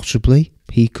Reach possibly,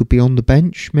 he could be on the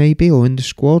bench maybe, or in the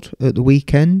squad at the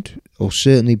weekend, or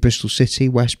certainly Bristol City,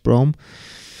 West Brom.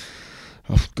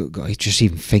 Oh, God, just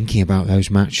even thinking about those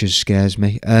matches scares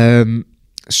me.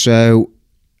 So,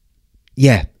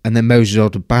 yeah, and then Moses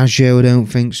Odubajo I don't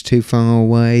think's too far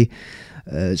away.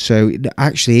 So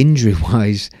actually,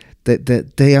 injury-wise,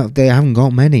 they haven't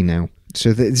got many now.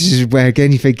 So this is where,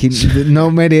 again, you're thinking,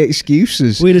 not many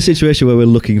excuses. We're in a situation where we're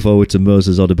looking forward to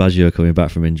Moses Odubajo coming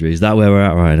back from injury. Is that where we're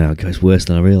at right now? God, it's worse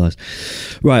than I realised.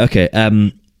 Right,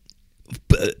 okay.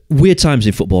 Weird times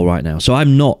in football right now. So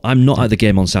I'm not at the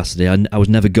game on Saturday. I was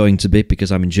never going to be, because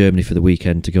I'm in Germany for the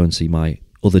weekend to go and see my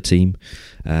other team.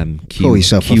 Call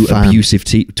yourself a fan. Abusive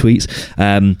tweets.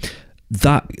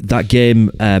 That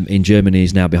game in Germany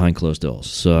is now behind closed doors.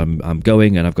 So I'm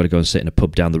going, and I've got to go and sit in a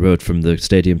pub down the road from the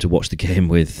stadium to watch the game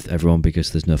with everyone,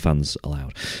 because there's no fans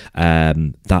allowed.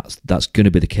 That's going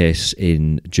to be the case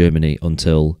in Germany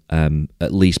until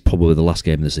at least probably the last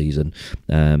game of the season,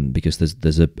 because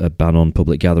there's a ban on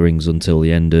public gatherings until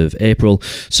the end of April.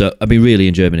 So I mean, really,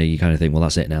 in Germany, you kind of think, well,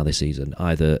 that's it now this season.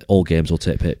 Either all games will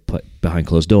take place behind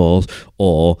closed doors,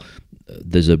 or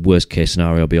there's a worst case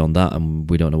scenario beyond that, and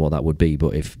we don't know what that would be.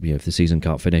 But if the season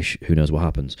can't finish, who knows what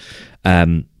happens?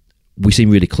 We seem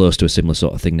really close to a similar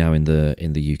sort of thing now in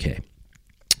the UK.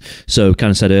 So,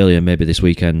 kind of said earlier, maybe this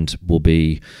weekend will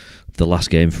be the last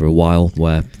game for a while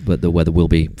where there will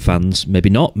be fans. Maybe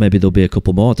not. Maybe there'll be a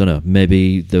couple more. I don't know.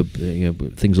 Maybe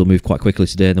things will move quite quickly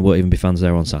today and there won't even be fans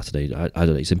there on Saturday. I don't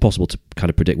know. It's impossible to kind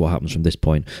of predict what happens from this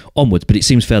point onwards, but it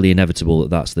seems fairly inevitable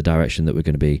that that's the direction that we're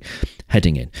going to be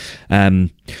heading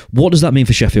in. What does that mean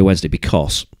for Sheffield Wednesday?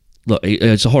 Because look,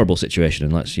 it's a horrible situation,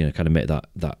 and let's kind of make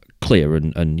that clear.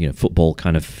 And football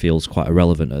kind of feels quite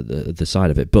irrelevant at the side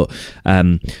of it. But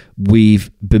we've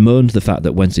bemoaned the fact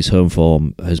that Wednesday's home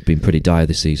form has been pretty dire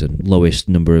this season. Lowest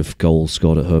number of goals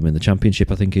scored at home in the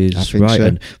Championship, I think right, so.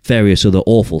 And various other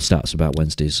awful stats about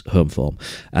Wednesday's home form.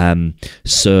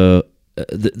 So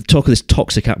the talk of this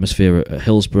toxic atmosphere at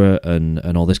Hillsborough and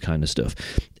all this kind of stuff.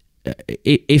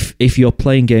 If you're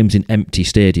playing games in empty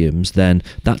stadiums, then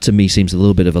that to me seems a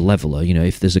little bit of a leveler.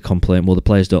 If there's a complaint, well, the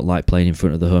players don't like playing in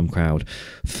front of the home crowd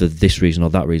for this reason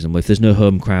or that reason. Well, if there's no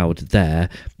home crowd there,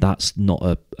 that's not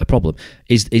a problem.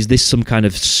 Is this some kind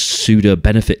of pseudo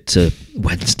benefit to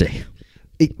Wednesday?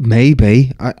 It may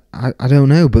be. I don't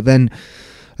know. But then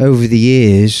over the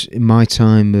years, in my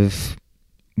time of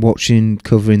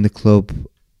covering the club,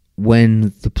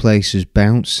 when the place is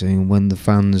bouncing, when the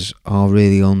fans are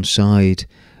really on side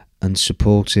and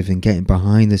supportive and getting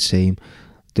behind the team,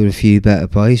 there are a few better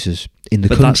places in the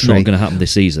country. But that's not going to happen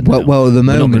this season. Well, at the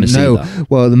moment, no.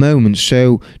 Well, at the moment,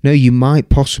 so no, you might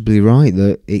possibly be right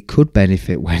that it could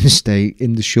benefit Wednesday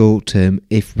in the short term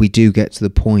if we do get to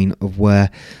the point of where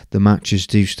the matches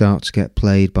do start to get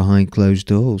played behind closed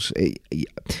doors.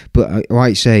 But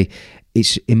like I say,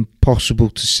 it's impossible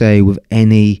to say with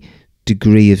any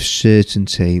degree of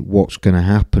certainty what's going to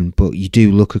happen, but you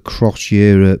do look across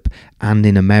Europe and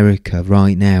in America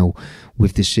right now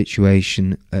with the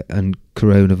situation and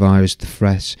coronavirus, the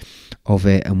threat of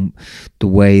it, and the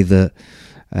way that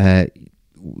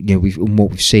what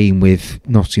we've seen with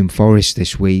Nottingham Forest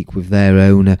this week with their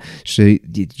owner. So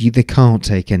they can't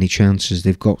take any chances.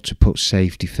 They've got to put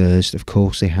safety first. Of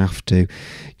course they have to.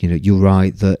 You're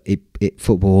right that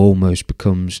football almost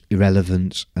becomes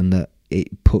irrelevant, and that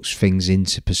it puts things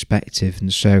into perspective.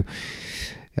 And so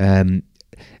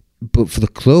but for the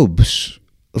clubs,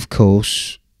 of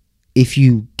course, if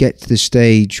you get to the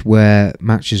stage where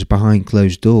matches are behind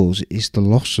closed doors, it's the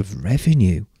loss of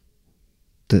revenue.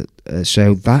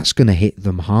 So that's going to hit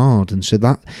them hard.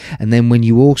 And then when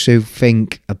you also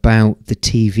think about the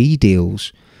TV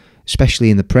deals, especially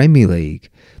in the Premier League,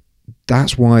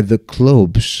 that's why the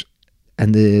clubs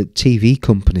and the TV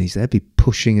companies, they'll be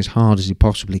pushing as hard as they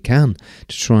possibly can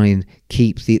to try and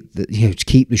keep to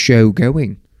keep the show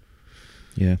going.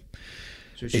 Yeah,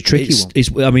 so it's a tricky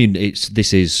one.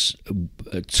 This is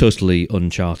totally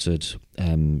uncharted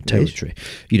territory.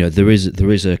 There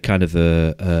is a kind of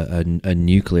a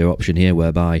nuclear option here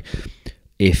whereby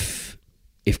if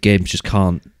games just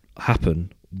can't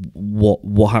happen,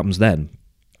 what happens then?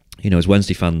 As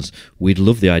Wednesday fans, we'd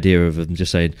love the idea of them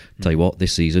just saying, tell you what,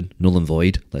 this season, null and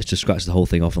void, let's just scratch the whole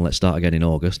thing off and let's start again in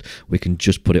August. We can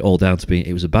just put it all down to being,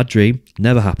 it was a bad dream,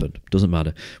 never happened, doesn't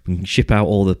matter. We can ship out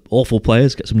all the awful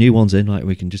players, get some new ones in, like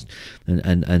we can just,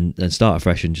 and start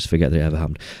afresh and just forget that it ever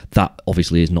happened. That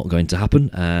obviously is not going to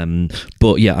happen.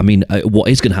 But yeah, what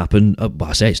is going to happen,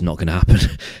 I say it's not going to happen.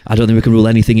 I don't think we can rule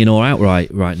anything in or out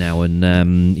right now. And,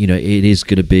 it is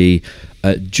going to be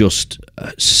just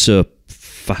so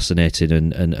fascinating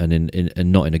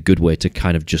and not in a good way to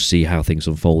kind of just see how things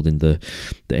unfold in the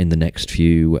next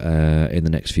few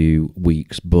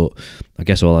weeks. But I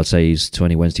guess all I'd say is to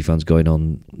any Wednesday fans going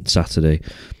on Saturday,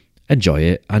 enjoy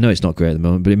it. I know it's not great at the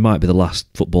moment, but it might be the last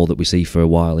football that we see for a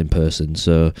while in person.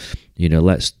 So,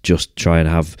 let's just try and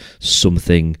have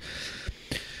something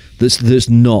that's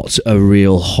not a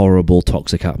real horrible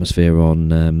toxic atmosphere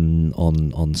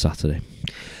on Saturday.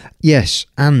 Yes,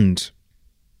 and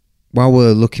while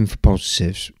we're looking for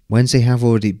positives, Wednesday have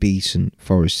already beaten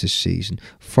Forest this season.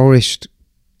 Forest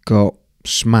got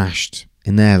smashed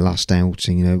in their last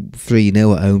outing,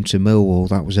 3-0 at home to Millwall.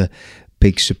 That was a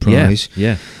big surprise.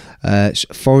 Yeah.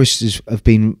 Forest have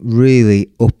been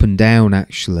really up and down,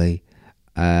 actually,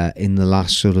 in the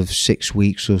last sort of 6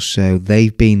 weeks or so.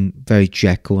 They've been very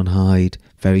Jekyll and Hyde,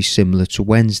 very similar to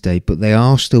Wednesday, but they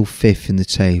are still fifth in the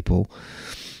table.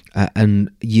 And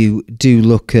you do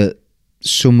look at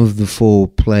some of the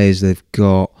forward players they've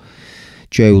got.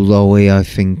 Joe Lowy, I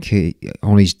think,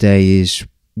 on his day is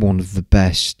one of the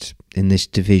best in this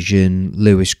division.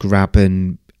 Lewis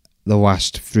Grabban, the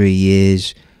last 3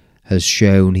 years, has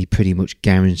shown he pretty much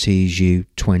guarantees you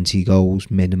 20 goals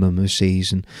minimum a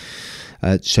season.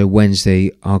 So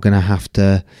Wednesday are going to have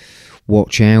to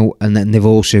watch out. And then they've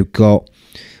also got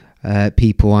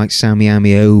people like Sammy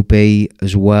Amiobi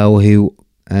as well, who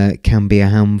can be a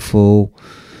handful.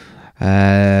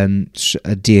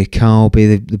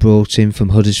 Diakalbi they brought in from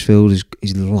Huddersfield is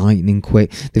lightning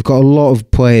quick. They've got a lot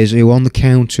of players who on the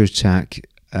counter attack.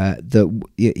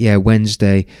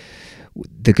 Wednesday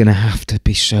they're going to have to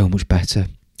be so much better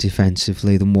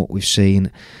defensively than what we've seen.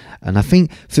 And I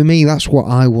think for me that's what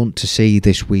I want to see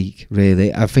this week.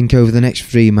 Really, I think over the next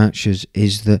 3 matches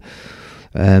is that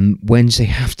Wednesday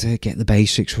have to get the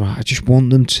basics right. I just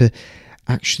want them to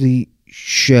actually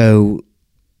show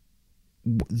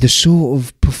the sort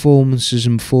of performances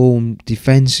and form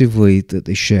defensively that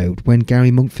they showed when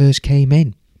Gary Monk first came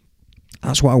in.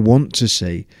 That's what I want to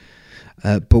see.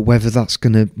 But whether that's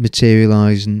going to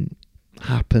materialise and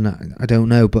happen, I don't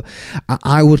know. But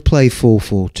I would play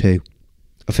 4-4-2.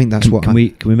 I think that's what. Can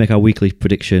we make our weekly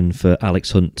prediction for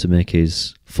Alex Hunt to make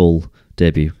his full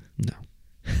debut? No.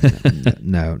 I'm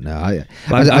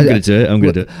going to do it. I'm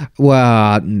going to do it.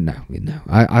 Well, no.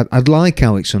 I'd like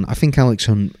Alex Hunt. I think Alex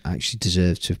Hunt actually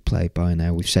deserves to have played by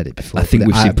now. We've said it before. I think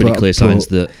we've seen pretty clear signs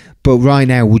that. But right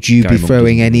now, would you be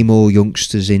throwing any more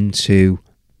youngsters into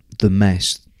the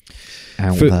mess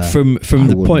out there? From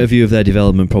the point of view of their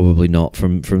development, probably not.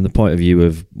 From the point of view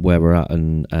of where we're at,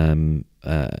 and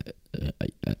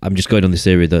I'm just going on this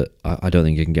theory that I don't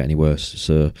think it can get any worse.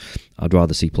 So I'd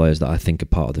rather see players that I think are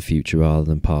part of the future rather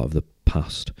than part of the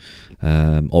past,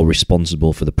 or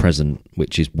responsible for the present,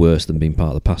 which is worse than being part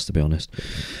of the past, to be honest.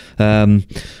 All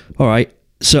right,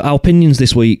 so our opinions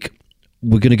this week.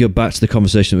 We're going to go back to the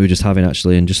conversation that we were just having,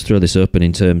 actually, and just throw this open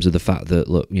in terms of the fact that,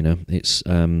 look, it's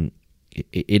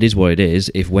it is what it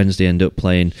is. If Wednesday end up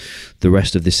playing the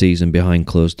rest of the season behind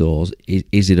closed doors,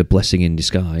 is it a blessing in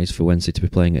disguise for Wednesday to be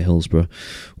playing at Hillsborough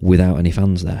without any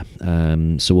fans there?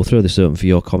 So we'll throw this open for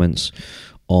your comments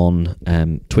on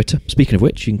Twitter. Speaking of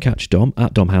which, you can catch Dom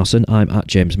at Dom Howson. I'm at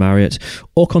James Marriott,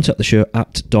 or contact the show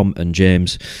at Dom and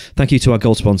James. Thank you to our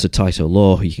gold sponsor, Tyto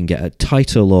Law, who you can get at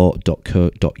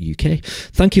tytolaw.co.uk.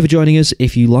 Thank you for joining us.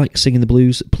 If you like Singing the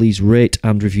Blues, please rate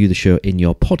and review the show in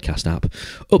your podcast app.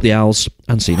 Up the owls,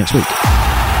 and see you next week.